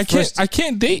I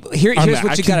can't date. Here's on what that. you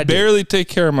I gotta can do. barely take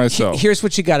care of myself. here's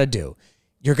what you got to do.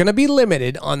 You're going to be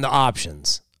limited on the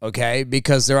options, okay?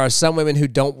 Because there are some women who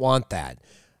don't want that.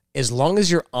 As long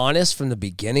as you're honest from the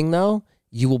beginning, though,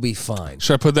 you will be fine.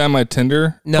 Should I put that in my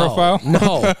Tinder profile?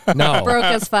 No. Broke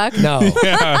as fuck. No.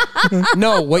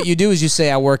 No, what you do is you say,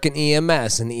 I work in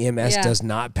EMS, and EMS Yeah. does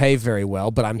not pay very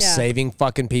well, but I'm Yeah. saving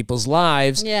fucking people's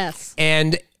lives. Yes.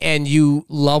 And you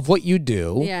love what you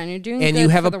do. Yeah, and you're doing and good you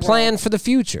have for a the plan world. for the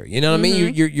future. You know what I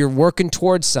mean? You're working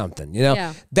towards something. You know,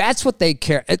 Yeah. that's what they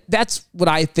care. That's what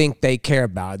I think they care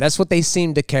about. That's what they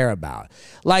seem to care about.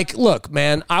 Like, look,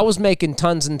 man, I was making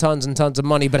tons and tons and tons of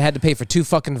money, but I had to pay for 2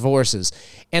 fucking divorces,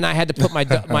 and I had to put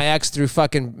my ex through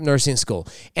fucking nursing school,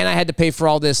 and I had to pay for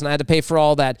all this, and I had to pay for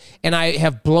all that, and I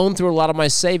have blown through a lot of my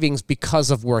savings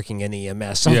because of working in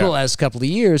EMS over Yeah. the last couple of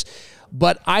years.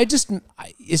 But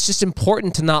it's just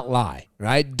important to not lie,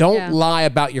 right? Don't Yeah. lie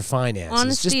about your finances.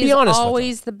 Honesty just be is honest with them.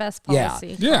 always the best Yeah.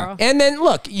 policy. Yeah. Carl. And then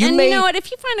look, you And may you know what?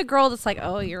 If you find a girl that's like,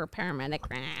 oh, you're a paramedic,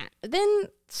 then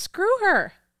screw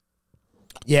her.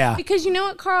 yeah. Because you know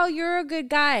what, Carl? You're a good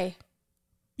guy.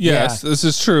 Yes, this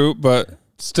is true, but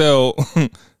still,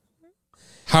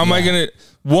 how am I gonna?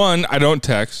 One, I don't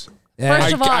text.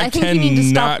 First of all, I think you need to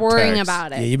stop cannot worrying text.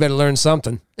 about it. Yeah, you better learn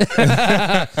something.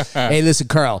 Hey, listen,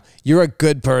 Carl, you're a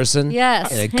good person. Yes,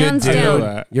 and a good hands dude.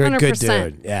 down. You're a good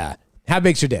 100%. dude. Yeah. How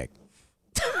big's your dick?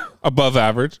 Above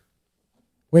average.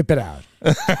 Whip it out.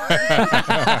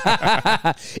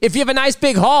 If you have a nice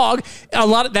big hog, a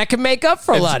lot of that can make up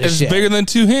for a lot of It's shit. bigger than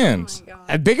 2 hands.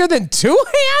 Bigger than 2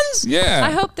 hands? Yeah.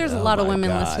 I hope there's a lot of women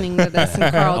God. listening to this,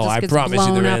 and Carl Oh, just I gets promise you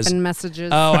blown there up is. in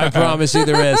messages. Oh, I promise you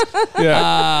there is.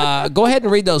 Yeah. Go ahead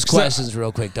and read those questions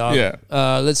real quick, dog. Yeah.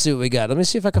 Let's see what we got. Let me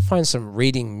see if I can find some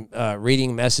reading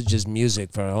messages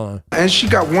music for. Hold on. And she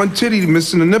got one titty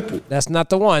missing a nipple. That's not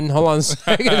the one. Hold on a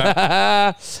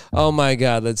second. Oh my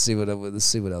God. Let's see what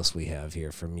else we have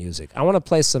here for music. I want to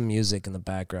play some music in the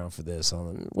background for this. Hold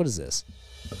on. What is this?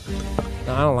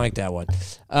 No, I don't like that one.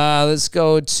 Let's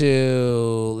try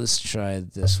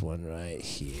this one right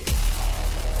here.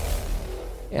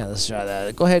 Yeah, let's try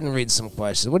that. Go ahead and read some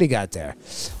questions. What do you got there?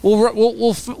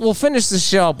 We'll finish the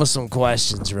show up with some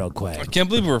questions real I quick. can't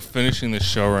believe we're finishing this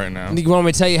show right now. You want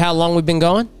me to tell you how long we've been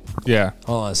going? Yeah.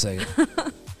 Hold on a second.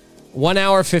 1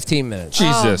 hour, 15 minutes.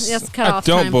 Jesus. yes, cut I off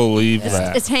don't time. believe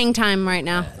that. It's hang time right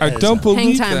now. I don't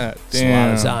believe Hang time. that. It's a lot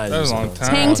Damn. of time. That was a long It's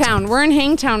time. Hangtown. We're in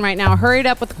Hangtown right now. Hurry it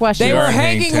up with the questions. They were are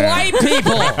hanging hanging white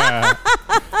people.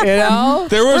 You know?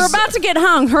 There We're was. about to get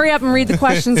hung. Hurry up and read the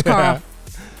questions, Carl.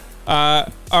 All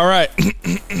right.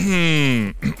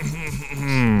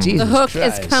 The hook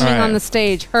is coming All right. on the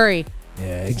stage. Hurry.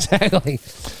 Yeah, exactly.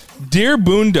 Dear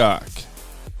Boondock,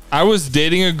 I was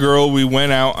dating a girl. We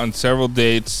went out on several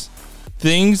dates.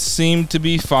 Things seemed to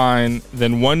be fine.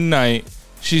 Then one night,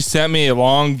 she sent me a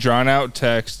long, drawn-out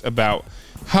text about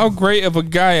how great of a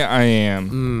guy I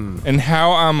am and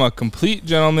how I'm a complete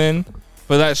gentleman,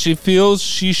 but that she feels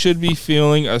she should be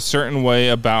feeling a certain way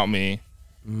about me.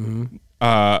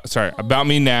 About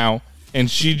me now, and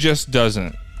she just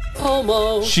doesn't.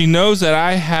 She knows that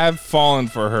I have fallen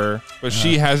for her, but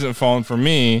she hasn't fallen for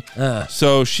me,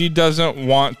 so she doesn't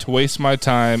want to waste my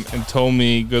time and told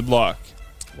me good luck.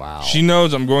 Wow. She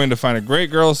knows I'm going to find a great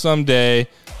girl someday.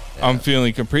 I'm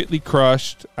feeling completely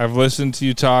crushed. I've listened to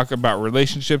you talk about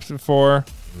relationships before.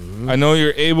 I know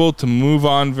you're able to move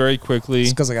on very quickly.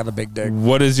 It's because I got a big dick.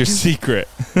 What is your secret?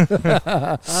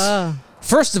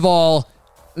 First of all,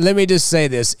 let me just say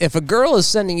this. If a girl is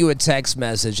sending you a text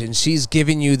message and she's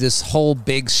giving you this whole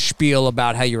big spiel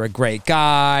about how you're a great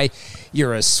guy,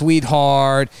 you're a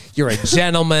sweetheart, you're a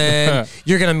gentleman,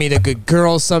 you're going to meet a good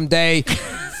girl someday,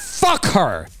 fuck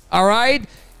her, all right?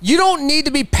 You don't need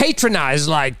to be patronized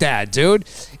like that, dude.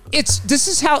 This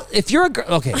is how, if you're a girl,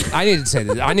 okay, I need to say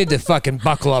this. I need to fucking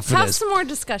buckle up for Have this. some more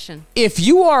discussion. If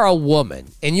you are a woman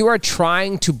and you are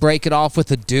trying to break it off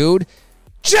with a dude,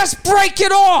 just break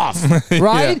it off,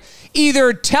 right?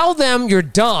 Either tell them you're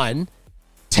done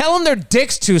tell them their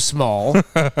dick's too small,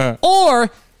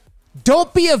 or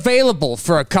don't be available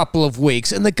for a couple of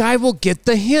weeks, and the guy will get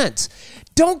the hint.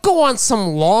 Don't go on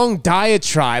some long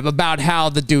diatribe about how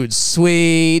the dude's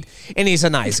sweet and he's a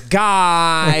nice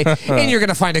guy and you're going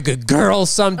to find a good girl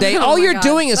someday. All you're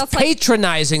doing is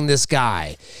patronizing this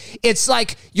guy. It's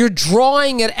like you're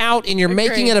drawing it out and you're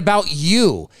making it about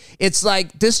you. It's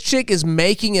like this chick is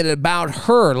making it about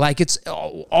her. Like it's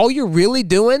all you're really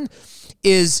doing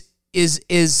is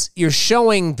you're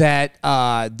showing that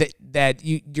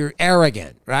you're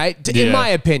arrogant, right? In my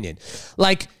opinion.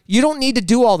 Like you don't need to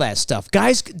do all that stuff.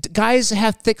 Guys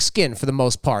have thick skin for the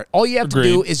most part. All you have to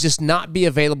do is just not be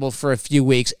available for a few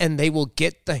weeks and they will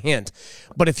get the hint.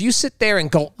 But if you sit there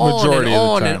and go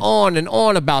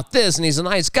on about this and he's a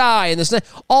nice guy and this,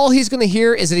 all he's going to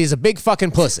hear is that he's a big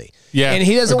fucking pussy. Yeah. And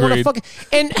he doesn't want to fucking,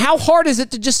 and how hard is it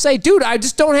to just say, dude, I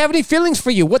just don't have any feelings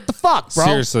for you. What the fuck, bro?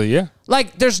 Seriously, yeah.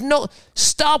 Like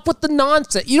stop with the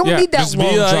nonsense. You don't need that just long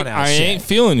be like, drawn out shit. I ain't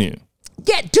feeling you.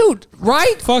 Yeah, dude,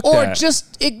 right? Fuck or that.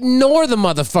 just ignore the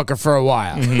motherfucker for a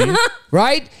while.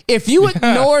 Right? If you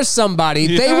ignore somebody,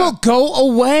 they will go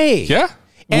away. Yeah.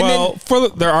 And well,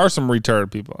 there are some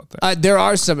retarded people out there. There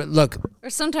are some, look.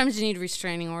 Or sometimes you need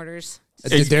restraining orders.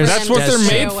 That's what they're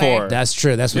made for. That's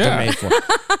true. That's what they're made for.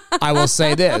 I will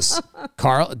say this,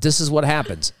 Carl, this is what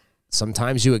happens.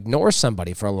 Sometimes you ignore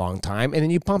somebody for a long time and then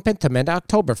you bump into them at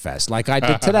Oktoberfest, like I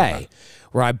did today,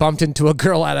 where I bumped into a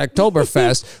girl at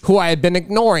Oktoberfest who I had been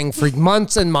ignoring for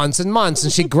months and months and months.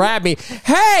 And she grabbed me,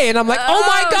 hey, and I'm like, oh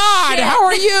my God, shit. how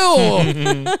are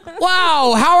you?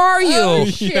 Wow, how are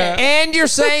you? Shit. And you're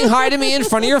saying hi to me in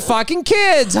front of your fucking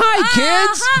kids. Hi,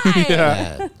 kids.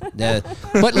 Hi.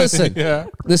 But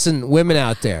listen, women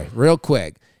out there, real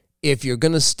quick. If you're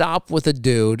going to stop with a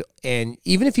dude, and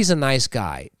even if he's a nice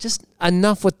guy, just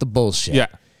enough with the bullshit. Yeah.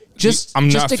 Just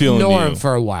not feeling ignore you. him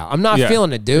for a while. I'm not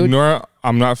feeling it, dude.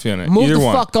 I'm not feeling it. Move Either the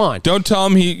one. fuck on. Don't tell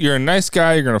him you're a nice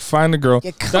guy. You're going to find a girl.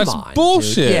 Yeah, That's on,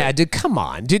 bullshit. Dude. Yeah, dude, come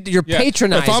on. Dude, you're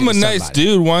patronizing If I'm a nice somebody.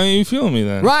 dude, why aren't you feeling me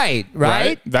then?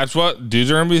 Right? That's what dudes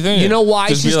are going to be thinking. You know why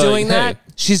Just she's be like, doing that? hey.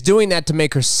 She's doing that to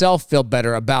make herself feel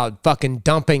better about fucking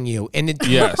dumping you. And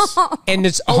Yes. and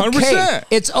it's okay. 100%.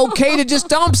 It's okay to just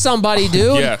dump somebody,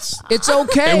 dude. Yes. It's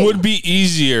okay. It would be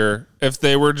easier if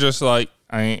they were just like,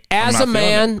 As a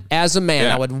man,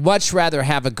 Yeah. I would much rather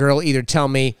have a girl either tell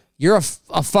me, you're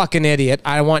a fucking idiot,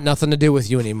 I want nothing to do with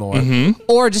you anymore,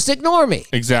 or just ignore me.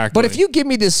 Exactly. But if you give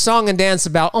me this song and dance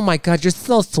about, oh my God, you're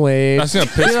so sweet. That's going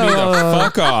to piss me the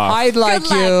fuck off. I like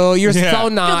Good you. You're Yeah. so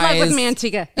Good nice. luck with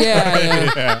Manteca.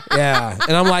 Yeah.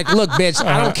 And I'm like, look, bitch,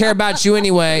 I don't care about you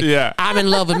anyway. Yeah. I'm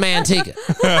in love with Manteca.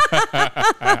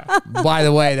 By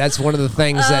the way, that's one of the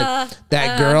things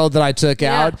that girl that I took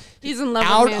out. He's in love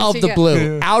Out with of the Manteca.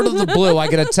 blue. Out of the blue, I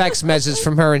get a text message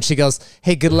from her and she goes,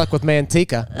 hey, good luck with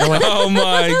Manteca. And I went, Oh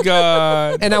my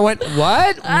God. and I went,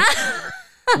 what?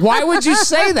 Why would you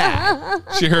say that?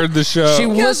 She heard the show. She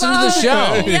listened to the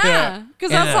show. Yeah, because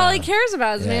that's all he cares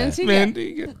about is Manteca.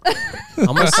 Manteca.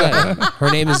 I'm going to say, her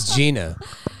name is Gina.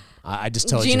 I just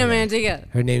told Gina you. Manteca.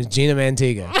 Her name's Gina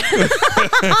Manteca.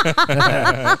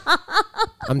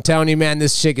 I'm telling you, man,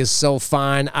 this chick is so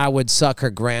fine. I would suck her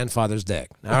grandfather's dick.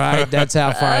 All right, that's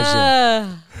how far I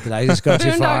should. Did I just go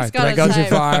too far? Boondock's Did I got go a too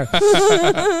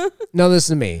far? No,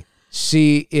 listen to me.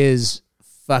 She is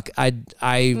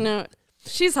No,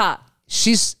 she's hot.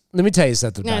 She's. Let me tell you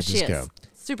something No, about she this is. girl.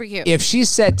 Super cute. If she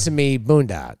said to me,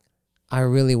 Boondock, I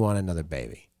really want another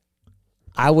baby,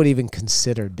 I would even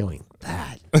consider doing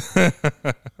that.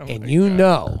 And you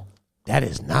know that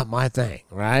is not my thing,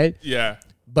 right? Yeah.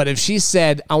 But if she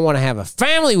said, I want to have a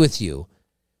family with you,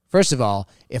 first of all,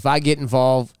 if I get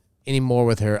involved anymore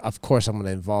with her, of course I'm going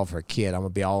to involve her kid. I'm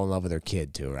going to be all in love with her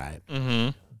kid too, right? Mm-hmm.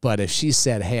 But if she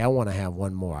said, hey, I want to have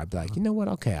one more, I'd be like, you know what?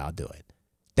 Okay, I'll do it.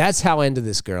 That's how into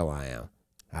this girl I am.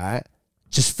 All right?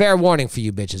 Just fair warning for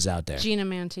you bitches out there. Gina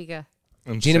Manteca.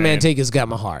 Gina Manteca's got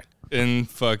my heart.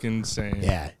 Fucking insane.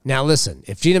 Yeah. Now listen,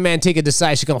 if Gina Manteca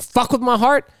decides she's going to fuck with my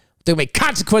heart, there'll be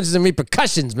consequences and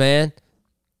repercussions, man.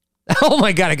 Oh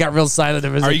my God, I got real silent.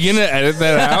 Are you going to edit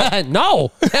that out?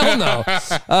 No. Hell no.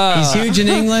 He's huge in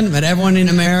England, but everyone in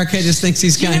America just thinks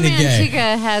he's Gina kind of gay.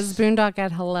 Manteca has Boondock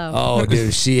at hello. Oh,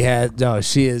 dude, she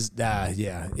is,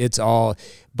 yeah, it's all.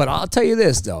 But I'll tell you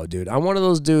this, though, dude. I'm one of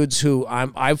those dudes who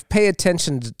I pay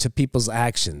attention to people's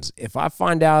actions. If I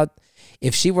find out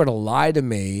if she were to lie to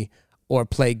me or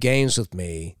play games with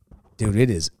me, dude, it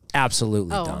is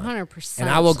absolutely Oh, done. 100%. And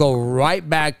I will go right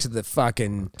back to the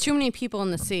fucking Too many people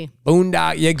in the sea.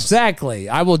 boondock. Exactly.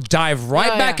 I will dive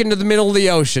right Oh, back yeah. into the middle of the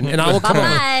ocean, and I will come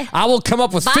Bye-bye. up. I will come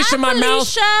up with fish in my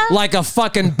Felicia. mouth like a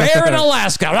fucking bear in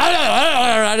Alaska,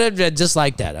 just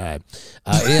like that. All right.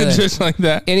 Any other, Just like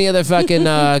that. any other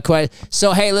fucking question?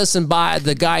 So hey, listen, by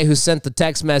the guy who sent the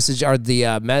text message or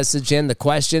the message in the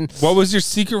question, What was your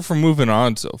secret for moving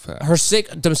on so fast?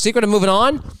 the secret of moving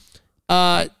on.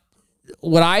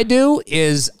 What I do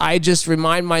is I just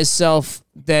remind myself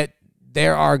that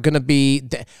there are going to be.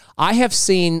 I have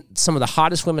seen some of the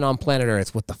hottest women on planet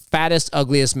Earth with the fattest,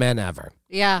 ugliest men ever,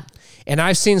 Yeah. and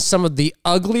I've seen some of the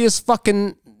ugliest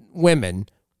fucking women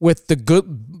with the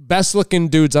good, best looking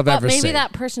dudes I've But ever maybe seen.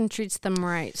 that person treats them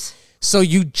right. So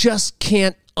you just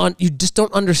can't, you just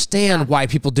don't understand why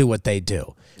people do what they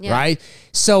do, Yeah. right?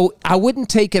 So I wouldn't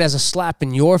take it as a slap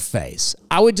in your face.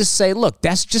 I would just say, look,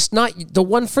 that's just not the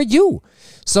one for you.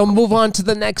 So move on to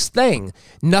the next thing.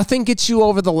 Nothing gets you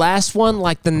over the last one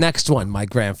like the next one, my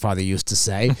grandfather used to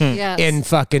say Yes. in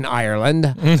fucking Ireland.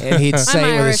 And he'd say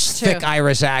with Irish, his too. thick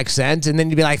Irish accent. And then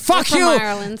he'd be like, fuck from you,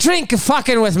 Ireland. drink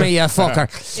fucking with me, you fucker.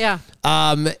 Yeah.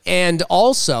 And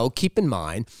also keep in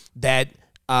mind that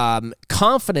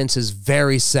confidence is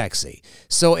very sexy.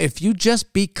 So if you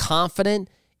just be confident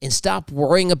and stop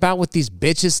worrying about what these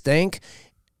bitches think,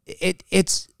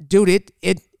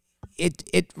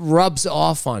 it rubs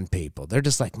off on people. They're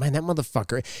just like, man, that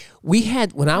motherfucker.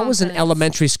 When I was in Confidence.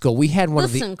 elementary school, we had one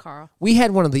Listen, of the Carl. we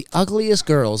had one of the ugliest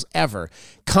girls ever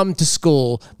come to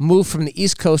school, move from the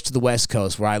East Coast to the West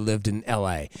Coast where I lived in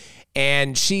LA.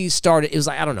 And she started, it was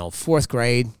like, I don't know, 4th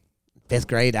grade, 5th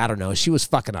grade, I don't know. She was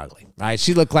fucking ugly, right?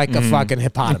 She looked like a fucking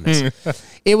hippopotamus.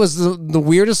 It was the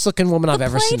weirdest looking woman I've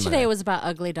ever Play seen. in my today life. was about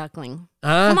Ugly Duckling.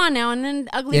 Come on now, and then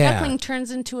Ugly Yeah. Duckling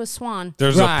turns into a swan.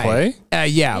 There's a play?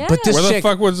 Yeah, but this Where the chick,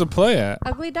 fuck was the play at?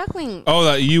 Ugly Duckling. Oh,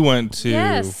 that you went to.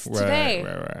 Yes, right, today.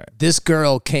 Right. this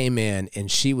girl came in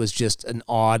and she was just an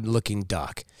odd looking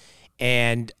duck.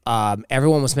 And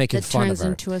everyone was making That fun of turns her.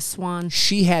 into a swan.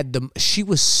 She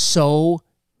was so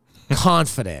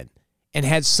confident and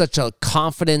had such a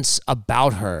confidence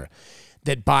about her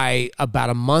that by about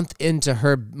a month into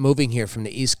her moving here from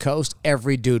the East Coast,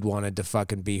 every dude wanted to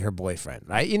fucking be her boyfriend,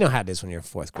 right? You know how it is when you're in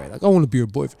 4th grade. Like, I want to be your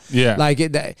boyfriend. Yeah. Like,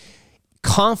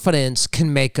 confidence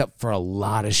can make up for a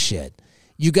lot of shit.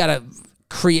 You got to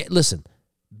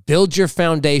build your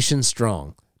foundation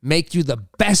strong. Make you the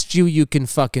best you can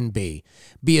fucking be.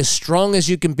 Be as strong as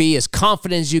you can be, as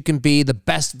confident as you can be, the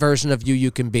best version of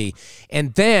you can be.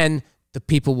 And then the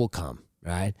people will come,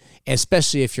 right?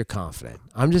 Especially if you're confident.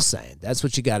 I'm just saying, that's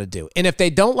what you got to do. And if they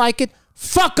don't like it,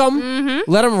 fuck them.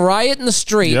 Let them riot in the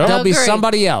street. Yep. There'll be Agreed.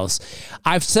 somebody else.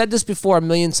 I've said this before a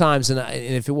million times, and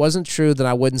if it wasn't true, then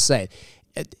I wouldn't say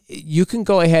it. You can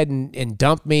go ahead and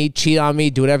dump me, cheat on me,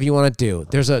 do whatever you want to do.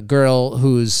 There's a girl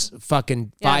who's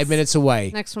fucking 5 Yes. minutes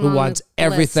away Next one who on wants the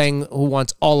list. everything, who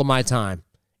wants all of my time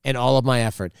and all of my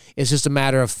effort. It's just a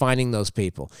matter of finding those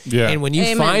people. Yeah. And when you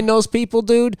Amen. find those people,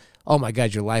 dude, oh my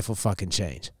God, your life will fucking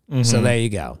change. So there you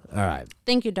go. All right.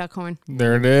 Thank you, Duckhorn.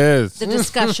 There it is. The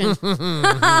discussion.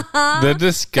 The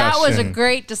discussion. That was a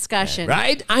great discussion.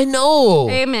 Right? I know.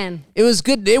 Amen. It was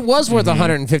good. It was worth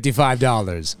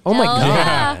 $155. Oh my Hell God.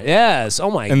 yeah. Yes.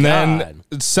 Oh my And God. then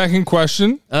the second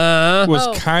question was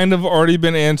Oh. kind of already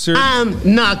been answered. I'm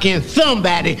knocking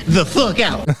somebody the fuck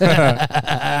out.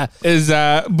 Is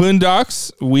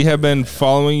Boondocks? We have been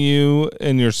following you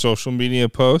in your social media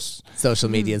posts Social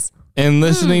medias. and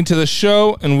listening to the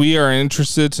show, and we are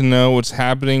interested to know what's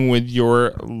happening with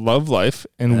your love life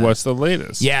and what's the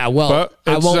latest. Yeah, well, but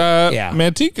I it's won't- yeah.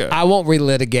 Manteca. I won't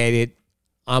relitigate it.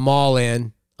 I'm all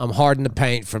in. I'm hard in the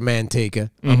paint for Manteca.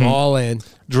 I'm all in.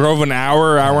 Drove an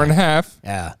hour and a half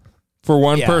Yeah. for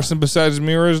one Yeah. person besides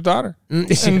me or his daughter.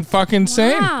 And fucking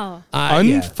same. Wow. Yeah.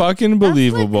 Unfucking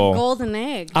believable. That's like a golden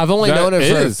egg. I've only That known her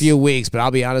for a is. few weeks, but I'll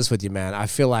be honest with you, man. I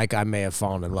feel like I may have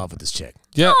fallen in love with this chick.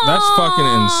 Yeah, that's fucking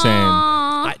insane.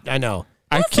 I know.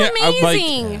 I That's can't.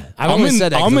 amazing. I've only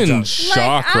said that 'cause I'm I'm in drunk.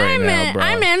 shock right now, bro.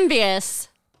 I'm envious.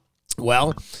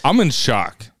 Well, I'm in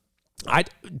shock.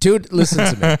 dude,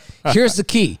 listen to me. Here's the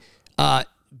key.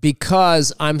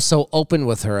 Because I'm so open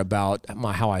with her about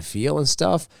how I feel and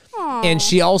stuff, and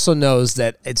she also knows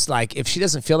that it's like if she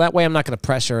doesn't feel that way, I'm not going to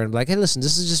pressure her and be like, hey, listen,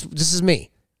 this is me.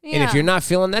 And if Yeah. you're not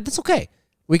feeling that, that's okay.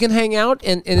 We can hang out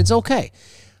and it's okay.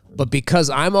 But because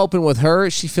I'm open with her,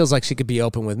 she feels like she could be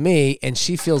open with me, and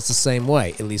she feels the same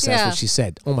way. At least that's what she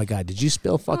said. Oh my God, did you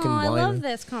spill fucking wine? I love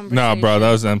this conversation. No, bro,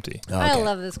 that was empty. Okay. I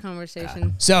love this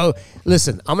conversation. So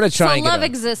listen, I'm gonna try and get love her.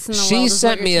 exists in the She world is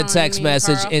sent what me you're a text telling me,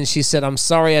 message, Carl. and she said, "I'm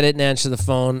sorry I didn't answer the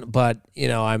phone, but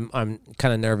I'm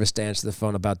kind of nervous to answer the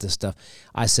phone about this stuff."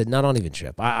 I said, "No, don't even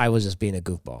trip. I was just being a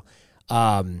goofball."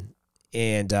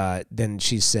 And then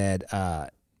she said,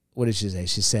 "What did she say?"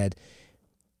 She said,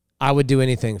 "I would do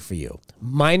anything for you,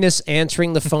 minus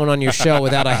answering the phone on your show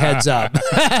without a heads up."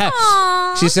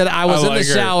 She said, "I was in the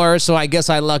shower, so I guess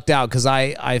I lucked out because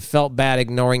I felt bad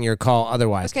ignoring your call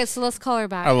otherwise." Okay, so let's call her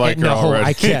back. I like her No, already.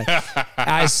 I can't.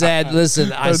 I said,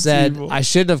 "Listen," I said, evil. "I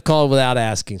shouldn't have called without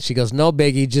asking." She goes, "No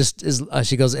biggie,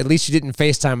 she goes, "At least you didn't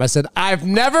FaceTime." I said, "I've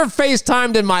never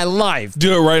FaceTimed in my life."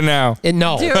 Do it right now. And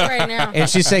no. Do it right now. And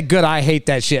she said, "Good, I hate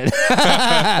that shit."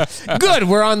 Good,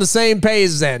 we're on the same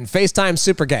page then. FaceTime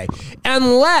super gay.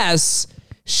 Unless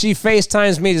she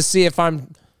FaceTimes me to see if I'm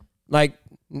like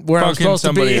where I'm Fucking supposed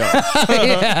to be. somebody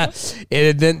Yeah.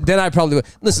 And then I probably would.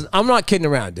 Listen, I'm not kidding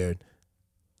around, dude.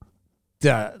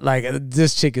 Like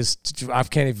this chick is, I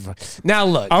can't even. Now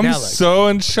look, I'm so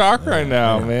in shock right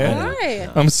now, man. Why?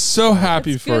 I'm so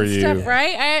happy for Good you. stuff,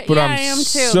 right? But I I'm am too.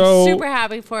 so Super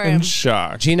happy for In him.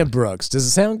 shock. Gina Brooks. Does it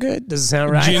sound good? Does it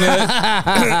sound right? Gina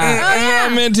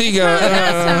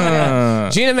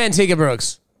Manteca. Gina Manteca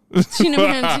Brooks. Gina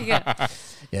Manteca.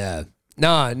 Yeah.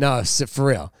 No, for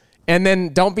real. And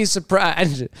then don't be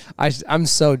surprised. I'm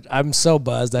so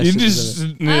buzzed. You just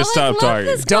need to stop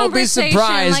talking. Don't be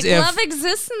surprised like, if love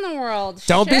exists in the world.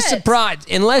 Don't be Shit. surprised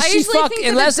unless I she usually think that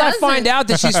unless it I find doesn't. out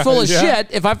that she's full of Yeah. shit.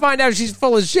 If I find out she's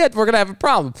full of shit, we're gonna have a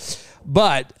problem.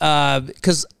 But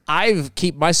because I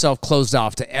keep myself closed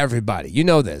off to everybody, you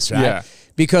know this, right? Yeah.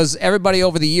 Because everybody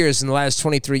over the years, in the last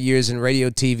 23 years in radio,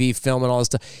 TV, film, and all this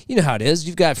stuff, you know how it is.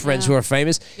 You've got friends who are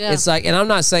famous. Yeah. It's like, and I'm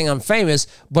not saying I'm famous,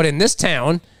 but in this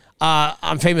town,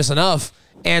 I'm famous enough.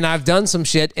 And I've done some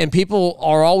shit, and people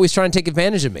are always trying to take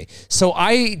advantage of me. So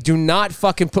I do not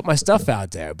fucking put my stuff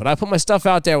out there. But I put my stuff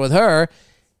out there with her,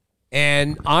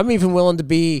 and I'm even willing to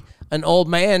be an old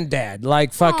man dad.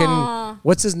 Like fucking,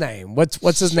 what's his name?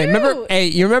 What's his name? Remember? Hey,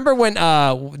 you remember when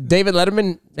David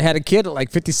Letterman had a kid at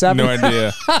like 57? No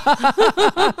idea.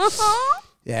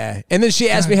 Yeah. And then she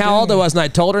asked me how old I was, and I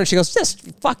told her, and she goes, "Just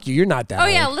fuck you. You're not that Oh,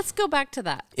 old." yeah, let's go back to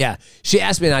that. Yeah. She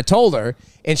asked me, and I told her,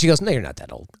 and she goes, "No, you're not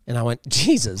that old." And I went,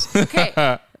 "Jesus." Okay.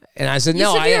 And I said, You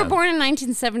 "No, said I you am." were born in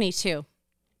 1972.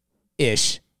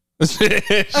 Ish.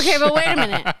 Okay, but wait a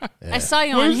minute. I saw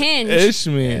you on Hinge. Ish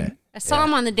me. I saw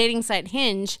him on the dating site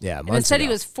Hinge. Yeah, and it months said he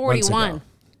ago. was Months 41. ago.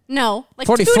 No, like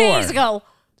 44. 2 days ago.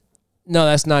 No,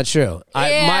 that's not true.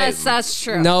 Yes, that's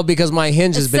true. No, because my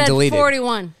Hinge has It been said deleted.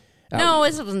 41. No,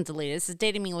 it wasn't deleted. It says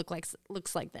dating me looks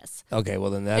like this. Okay, well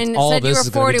then that's And it all said you this were is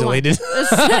going to be 41. deleted. It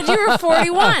said you were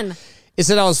 41. It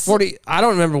said I was 40. I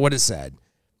don't remember what it said.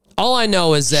 All I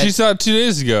know is that She saw it 2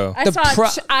 days ago.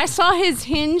 I saw his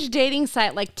Hinge dating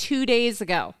site like 2 days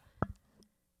ago.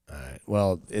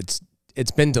 well, it's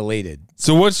been deleted.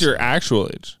 So what's your actual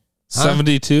age?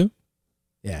 72?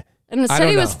 Yeah. And it I said don't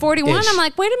he was know. 41. Ish. I'm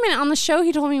like, wait a minute. On the show,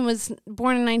 he told me he was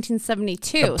born in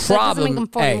 1972. The so that doesn't problem, make him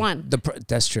 41.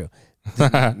 that's true.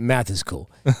 Math is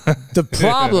cool.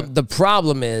 The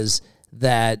problem is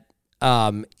that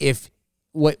if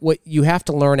what you have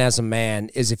to learn as a man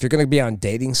is if you're going to be on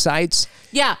dating sites.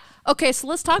 Yeah. Okay, so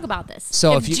let's talk about this.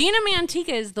 So if if you- Gina Manteca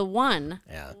is the one,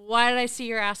 why did I see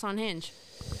your ass on Hinge?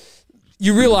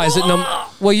 You realize that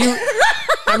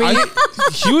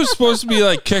He was supposed to be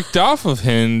like kicked off of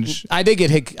Hinge. I did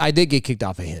get kicked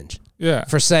off of Hinge Yeah.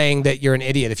 for saying that you're an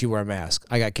idiot if you wear a mask.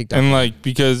 I got kicked off. And like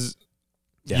because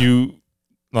Yeah. you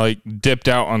like dipped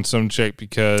out on some chick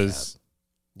because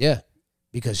Yeah,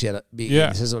 because she had Yeah.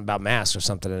 this isn't about masks or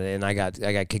something, and I got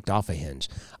kicked off of Hinge.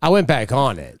 I went back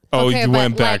on it. oh okay, you but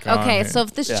went back on okay, it. so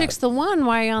if this chick's the one,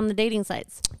 why are you on the dating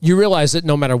sites? You realize that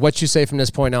no matter what you say from this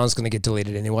point on, it's going to get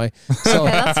deleted anyway. So,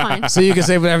 Okay, that's fine. so you can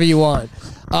say whatever you want.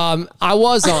 I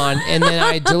was on, and then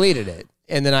I deleted it,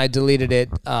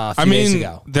 a few days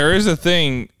ago. there is a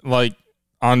thing like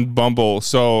on Bumble.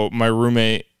 So my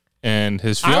roommate and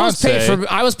his fiance.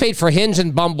 I was paid for Hinge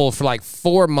and Bumble for like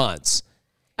 4 months.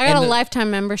 I got And a the-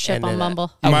 lifetime membership and on then,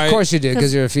 Bumble. Of My- course you do,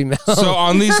 because you're a female. So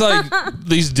on these like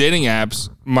these dating apps,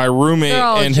 my roommate They're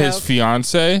all a and his joke.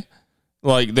 fiance,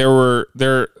 like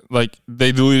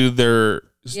they deleted their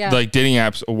like dating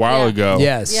apps a while ago.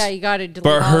 Yes. Yeah, you got to delete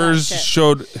But all hers that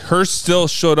shit. still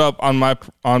showed up on my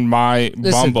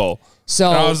Bumble. So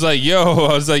And I was like, yo,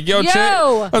 chick. I was like, yo,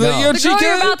 The girl you're chicken.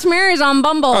 about to marry is on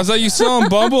Bumble. I was like, you still on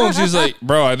Bumble? And she's like,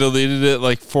 bro, I deleted it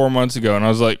like 4 months ago. And I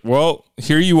was like, well,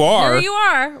 here you are. Here you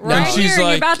are, right she's here. You're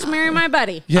like- about to marry my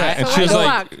buddy. Yeah, and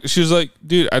she was like,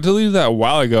 dude, I deleted that a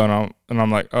while ago, and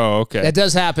I'm like, oh, okay. that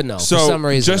does happen though. So for some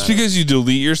reason, just because you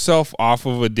delete yourself off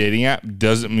of a dating app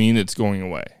doesn't mean it's going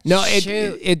away. no,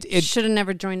 Shoot. it Should have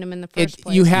never joined him in the first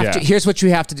place. you have Yeah. to. Here's what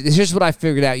you have to do. Here's what I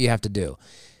figured out you have to do,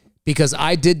 because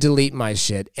I did delete my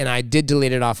shit and I did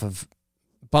delete it off of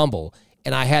Bumble,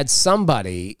 and I had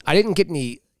somebody. I didn't get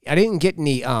any. What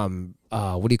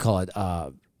do you call it?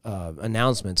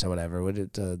 Announcements or whatever.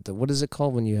 What is it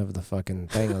called when you have the fucking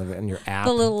thing on your app?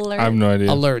 the little alert. I have no idea.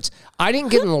 Alerts. I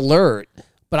didn't get an alert,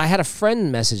 but I had a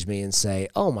friend message me and say,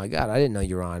 "Oh my god, I didn't know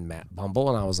you were on Bumble,"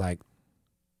 and I was like,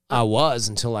 "I was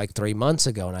until like 3 months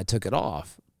ago, and I took it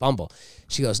off Bumble."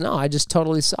 She goes, "No, I just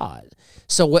totally saw it."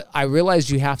 So what I realized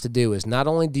you have to do is not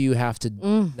only do you have to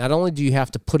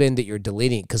put in that you're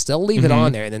deleting, because they'll leave it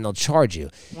on there and then they'll charge you.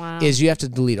 Wow. Is you have to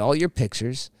delete all your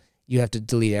pictures. You have to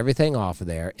delete everything off of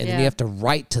there, and then you Yeah. have to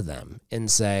write to them and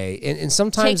say, and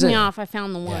sometimes Take me off. I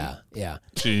found the one. Yeah.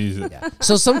 Jesus.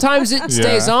 So sometimes it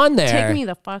stays on there. Take me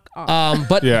the fuck off.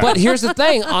 But here's the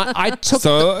thing. I took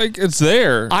So like, it's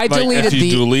there. I Like, deleted if you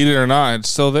the- delete it or not, it's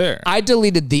still there. I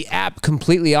deleted the app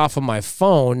completely off of my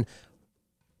phone.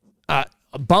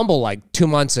 Bumble like 2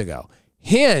 months ago.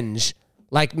 Hinge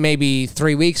like maybe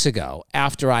 3 weeks ago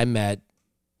after I met.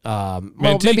 Well,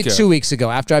 maybe Mantika. 2 weeks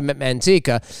ago after I met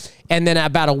Mantika, and then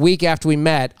about a week after we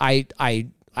met, I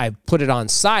put it on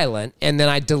silent, and then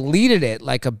I deleted it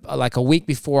like a week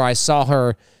before I saw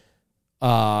her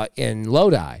in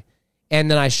Lodi,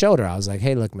 and then I showed her. I was like,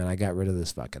 "Hey, look, man, I got rid of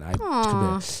this fucking."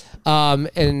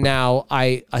 And now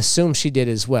I assume she did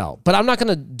as well, but I'm not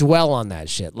gonna dwell on that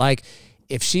shit. Like,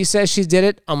 if she says she did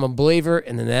it, I'm a believer,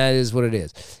 and then that is what it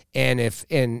is.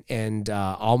 And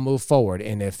I'll move forward.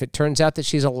 And if it turns out that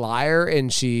she's a liar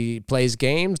and she plays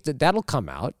games, that'll come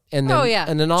out. And then, Oh yeah.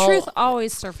 and then Truth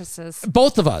always surfaces.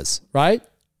 both of us, right?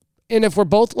 And if we're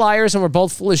both liars and we're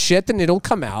both full of shit, then it'll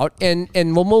come out, and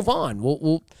we'll move on.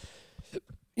 We'll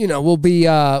be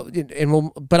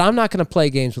but I'm not going to play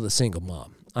games with a single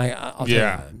mom. I'll tell you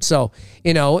that. So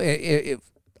if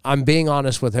I'm being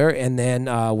honest with her, and then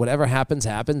whatever happens,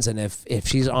 and if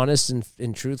she's honest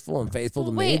and truthful and faithful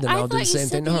to me, then I'll do the same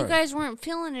thing to her. You guys weren't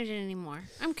feeling it anymore.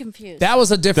 I'm confused. That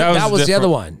was a different. That was the other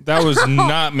one. That was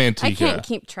not Mantika. I can't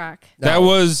keep track. That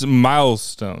was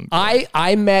Milestone.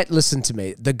 I met. Listen to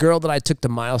me. The girl that I took to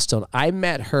Milestone, I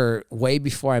met her way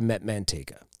before I met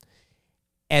Mantika.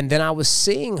 And then I was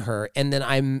seeing her, and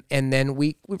then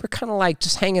we were kind of like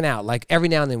just hanging out. Like every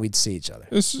now and then we'd see each other.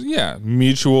 It's,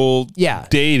 mutual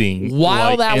dating. While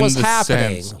like, that in was the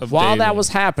happening, sense of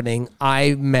dating.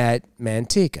 I met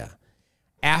Mantika.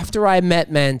 After I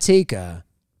met Mantika,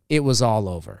 it was all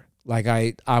over. Like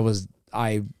it was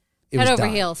Head over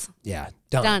done. heels. Yeah,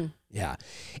 done. Done. Yeah.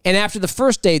 And after the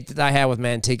first date that I had with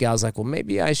Mantika, I was like, well,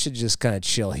 maybe I should just kind of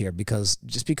chill here, because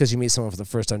just because you meet someone for the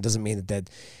first time doesn't mean that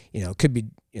could be,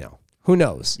 who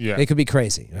knows? Yeah. They could be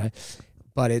crazy, right?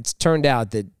 But it's turned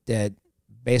out that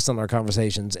based on our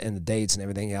conversations and the dates and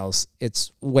everything else,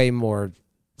 it's way more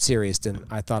serious than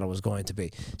I thought it was going to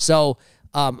be. So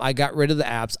I got rid of the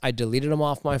apps. I deleted them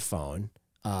off my phone.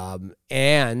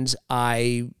 And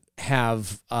I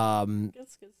have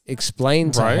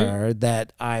explained to her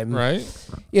that I'm and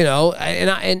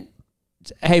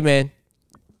hey man,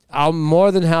 I'm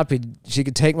more than happy she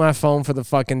could take my phone for the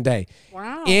fucking day.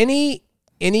 Wow. Any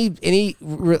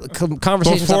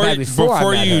conversations I've had before I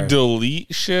met you her.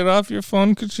 delete shit off your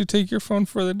phone, could she take your phone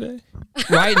for the day?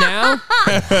 Right now?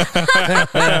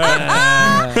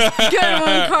 Good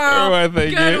one, Carl. Why,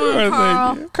 thank Good you. one, Why,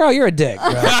 Carl. thank you. Carl, you're a dick,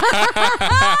 bro.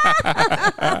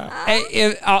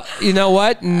 Hey, you know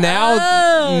what?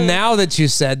 Now that you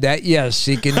said that, yes,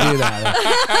 she can do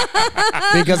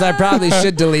that. Because I probably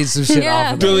should delete some shit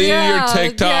off of there. Delete your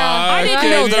TikTok. I didn't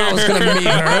know that I was going to meet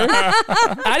her.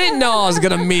 I didn't know I was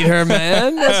going to meet her,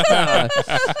 man. Love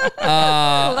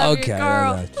you, Okay.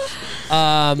 Carl.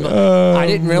 I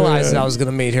didn't realize that I was going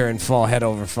to meet her and fall head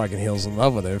over fucking heels in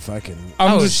love with her. Fucking.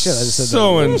 I'm oh, just shit, I just said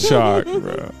so that. in shock,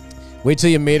 bro. Wait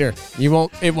till you meet her. It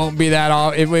won't be that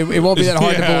all. It won't be that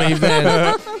hard to believe.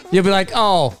 Then you'll be like,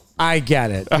 oh, I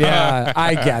get it. Yeah,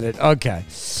 I get it. Okay.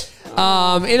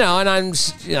 And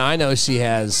I know she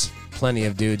has plenty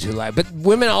of dudes who like, but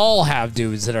women all have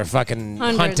dudes that are fucking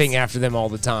hunting after them all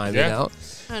the time. Yeah.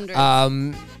 Hundreds.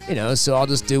 So I'll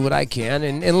just do what I can.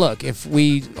 And look, if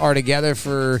we are together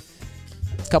for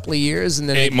couple of years, and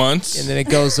then 8 months. and then it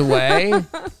goes away.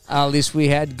 At least we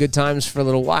had good times for a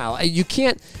little while. You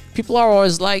can't. People are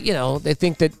always like, they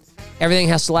think that everything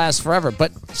has to last forever,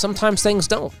 but sometimes things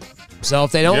don't. So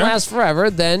if they don't last forever,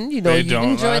 then you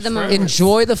enjoy the moment.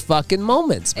 Enjoy the fucking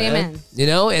moments, man.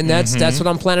 Amen. And that's what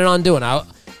I'm planning on doing.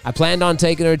 I planned on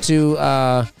taking her to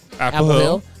Apple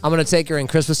Hill. I'm gonna take her in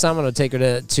Christmas time. I'm gonna take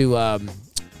her to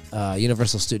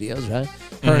Universal Studios, right?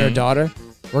 Her and her daughter.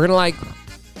 We're gonna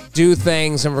do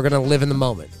things, and we're gonna live in the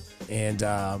moment. And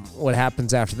what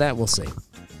happens after that, we'll see.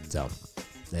 So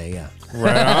there you go.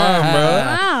 Right on, bro.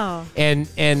 Wow.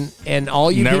 And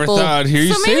all you Never people. thought I'd hear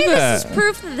you So say maybe that. this is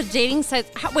proof that the dating sites.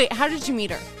 How did you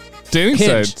meet her? Dating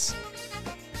Hinge. sites.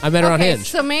 I met her on Hinge.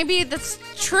 So maybe that's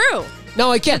true. No,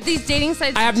 I can't. That these dating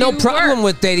sites. I have no do problem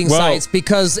work. with dating Well, sites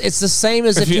because it's the same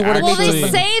as if if you you were to Well, meet they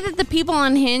actually- say that the people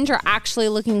on Hinge are actually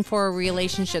looking for a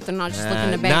relationship. They're not just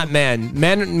looking to bang. not men.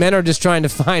 Men are just trying to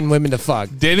find women to fuck.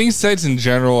 Dating sites in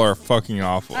general are fucking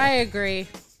awful. I agree.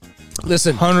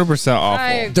 Listen, 100% awful.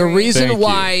 I agree. the reason Thank you.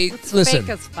 why, It's listen, fake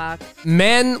as fuck.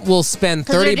 men will spend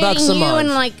 'Cause they're $30 a dating you month. and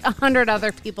like 100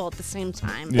 other people at the same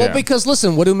time. Yeah. Well, because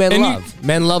listen, what do men And love?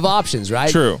 Men love options, right?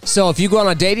 True. So if you go on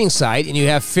a dating site and you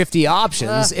have 50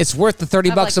 options, it's worth the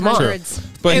 $30 I have, a month. hundreds.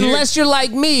 But here- Unless you're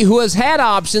like me, who has had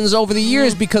options over the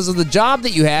years because of the job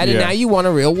that you had, and Yeah. now you want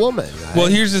a real woman. Right? Well,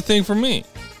 here's the thing for me.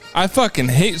 I fucking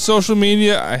hate social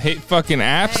media. I hate fucking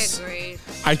apps. I agree.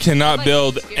 I cannot Like,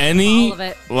 build all any of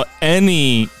it.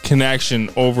 any connection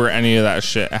over any of that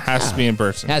shit. It has to be in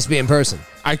person. has to be in person.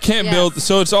 I can't Yes. build,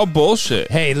 so it's all bullshit.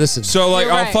 Hey, listen. So like,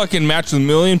 You're I'll right. fucking match with a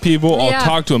million people. Yeah. I'll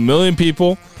talk to a million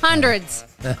people, Hundreds.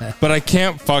 but I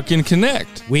can't fucking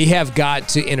connect. We have got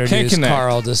to introduce connect.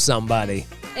 Carl to somebody.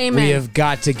 Amen. We have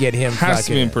got to get him. Has to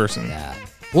fucking be in person. Yeah.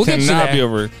 We'll get you Cannot there. be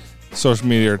over social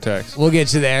media or text. We'll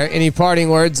get you there. Any parting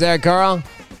words there, Carl?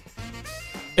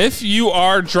 If you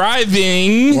are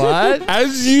driving, What?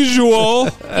 as usual,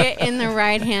 Get in the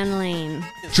right-hand lane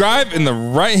drive in the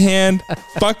right hand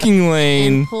fucking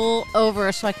lane. and pull over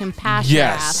so I can pass your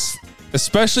Yes. ass.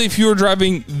 Especially if you are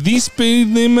driving the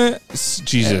speed limit,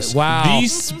 Jesus, wow. the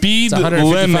speed It's a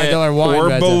 $155 limit wine or right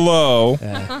there. below,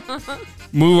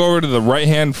 move over to the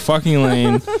right-hand fucking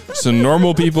lane so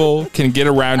normal people can get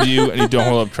around you and you don't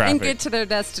hold up And traffic. get to their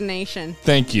destination.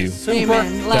 Thank you.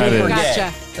 Amen. Love That you. is.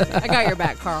 Gotcha. I got your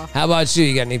back, Carl. How about you?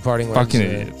 You got any parting words? Fucking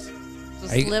idiots.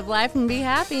 Just Are you- live life and be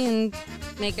happy and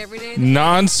make every day.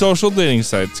 Non-social dating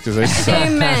sites because they suck.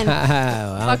 Amen.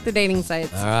 Well, Fuck the dating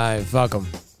sites. all right, fuck them.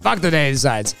 Fuck the dating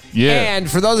sites. Yeah. And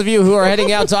for those of you who are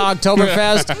heading out to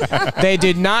Oktoberfest, they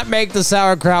did not make the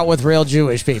sauerkraut with real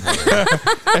Jewish people.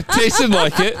 It tasted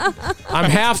like it. I'm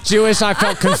half Jewish. I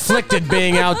felt conflicted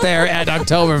being out there at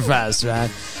Oktoberfest, right?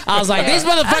 I was like, these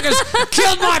motherfuckers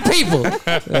killed my people.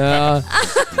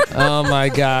 Oh my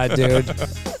God, dude.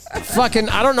 Fucking,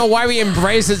 I don't know why we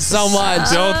embrace it so much.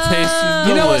 Still tasted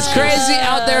You know what's delicious. crazy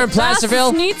out there in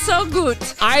Placerville? Das ist nicht so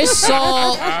gut. I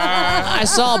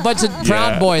saw a bunch of Proud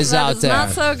Yeah. Boys That out is there. not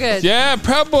so good. Yeah,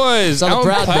 Proud Boys. So the out in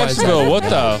Proud Boys. Placerville. What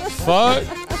the fuck?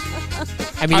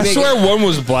 I mean, I they- swear one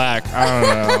was black. I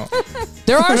don't know.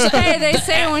 there are some, Hey, they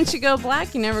say once you go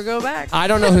black, you never go back. I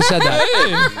don't know who said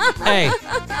that. Hey,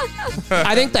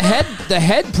 I think the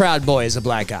head Proud Boy is a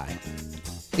black guy.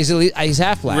 He's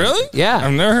half black. Really? Yeah.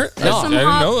 I've never heard. No. I didn't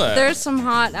know that. There's some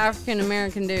hot African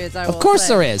American dudes. I Of course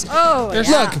say. there is. Oh,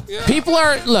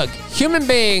 yeah. Look, human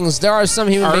beings, there are some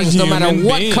human Are beings, no matter human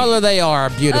what beings. color they are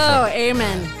beautiful. Oh,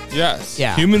 amen. Yes.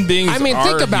 Yeah. Human beings. I mean, are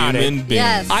think about it. human beings.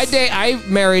 Yes. I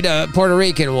married a Puerto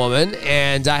Rican woman,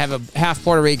 and I have a half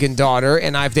Puerto Rican daughter,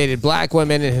 and I've dated black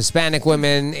women and Hispanic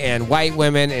women and white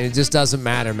women, and it just doesn't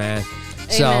matter, man.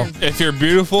 So, Amen. If you're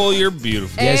beautiful, you're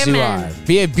beautiful. yes, you Amen. are.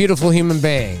 Be a beautiful human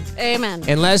being. Amen.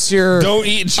 Unless you're Don't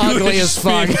eat Jewish ugly as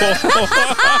fuck. people.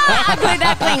 Ugly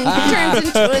duckling turns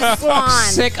into a swan.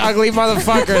 Sick, ugly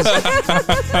motherfuckers.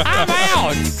 I'm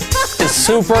out. Is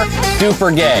super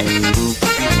duper gay.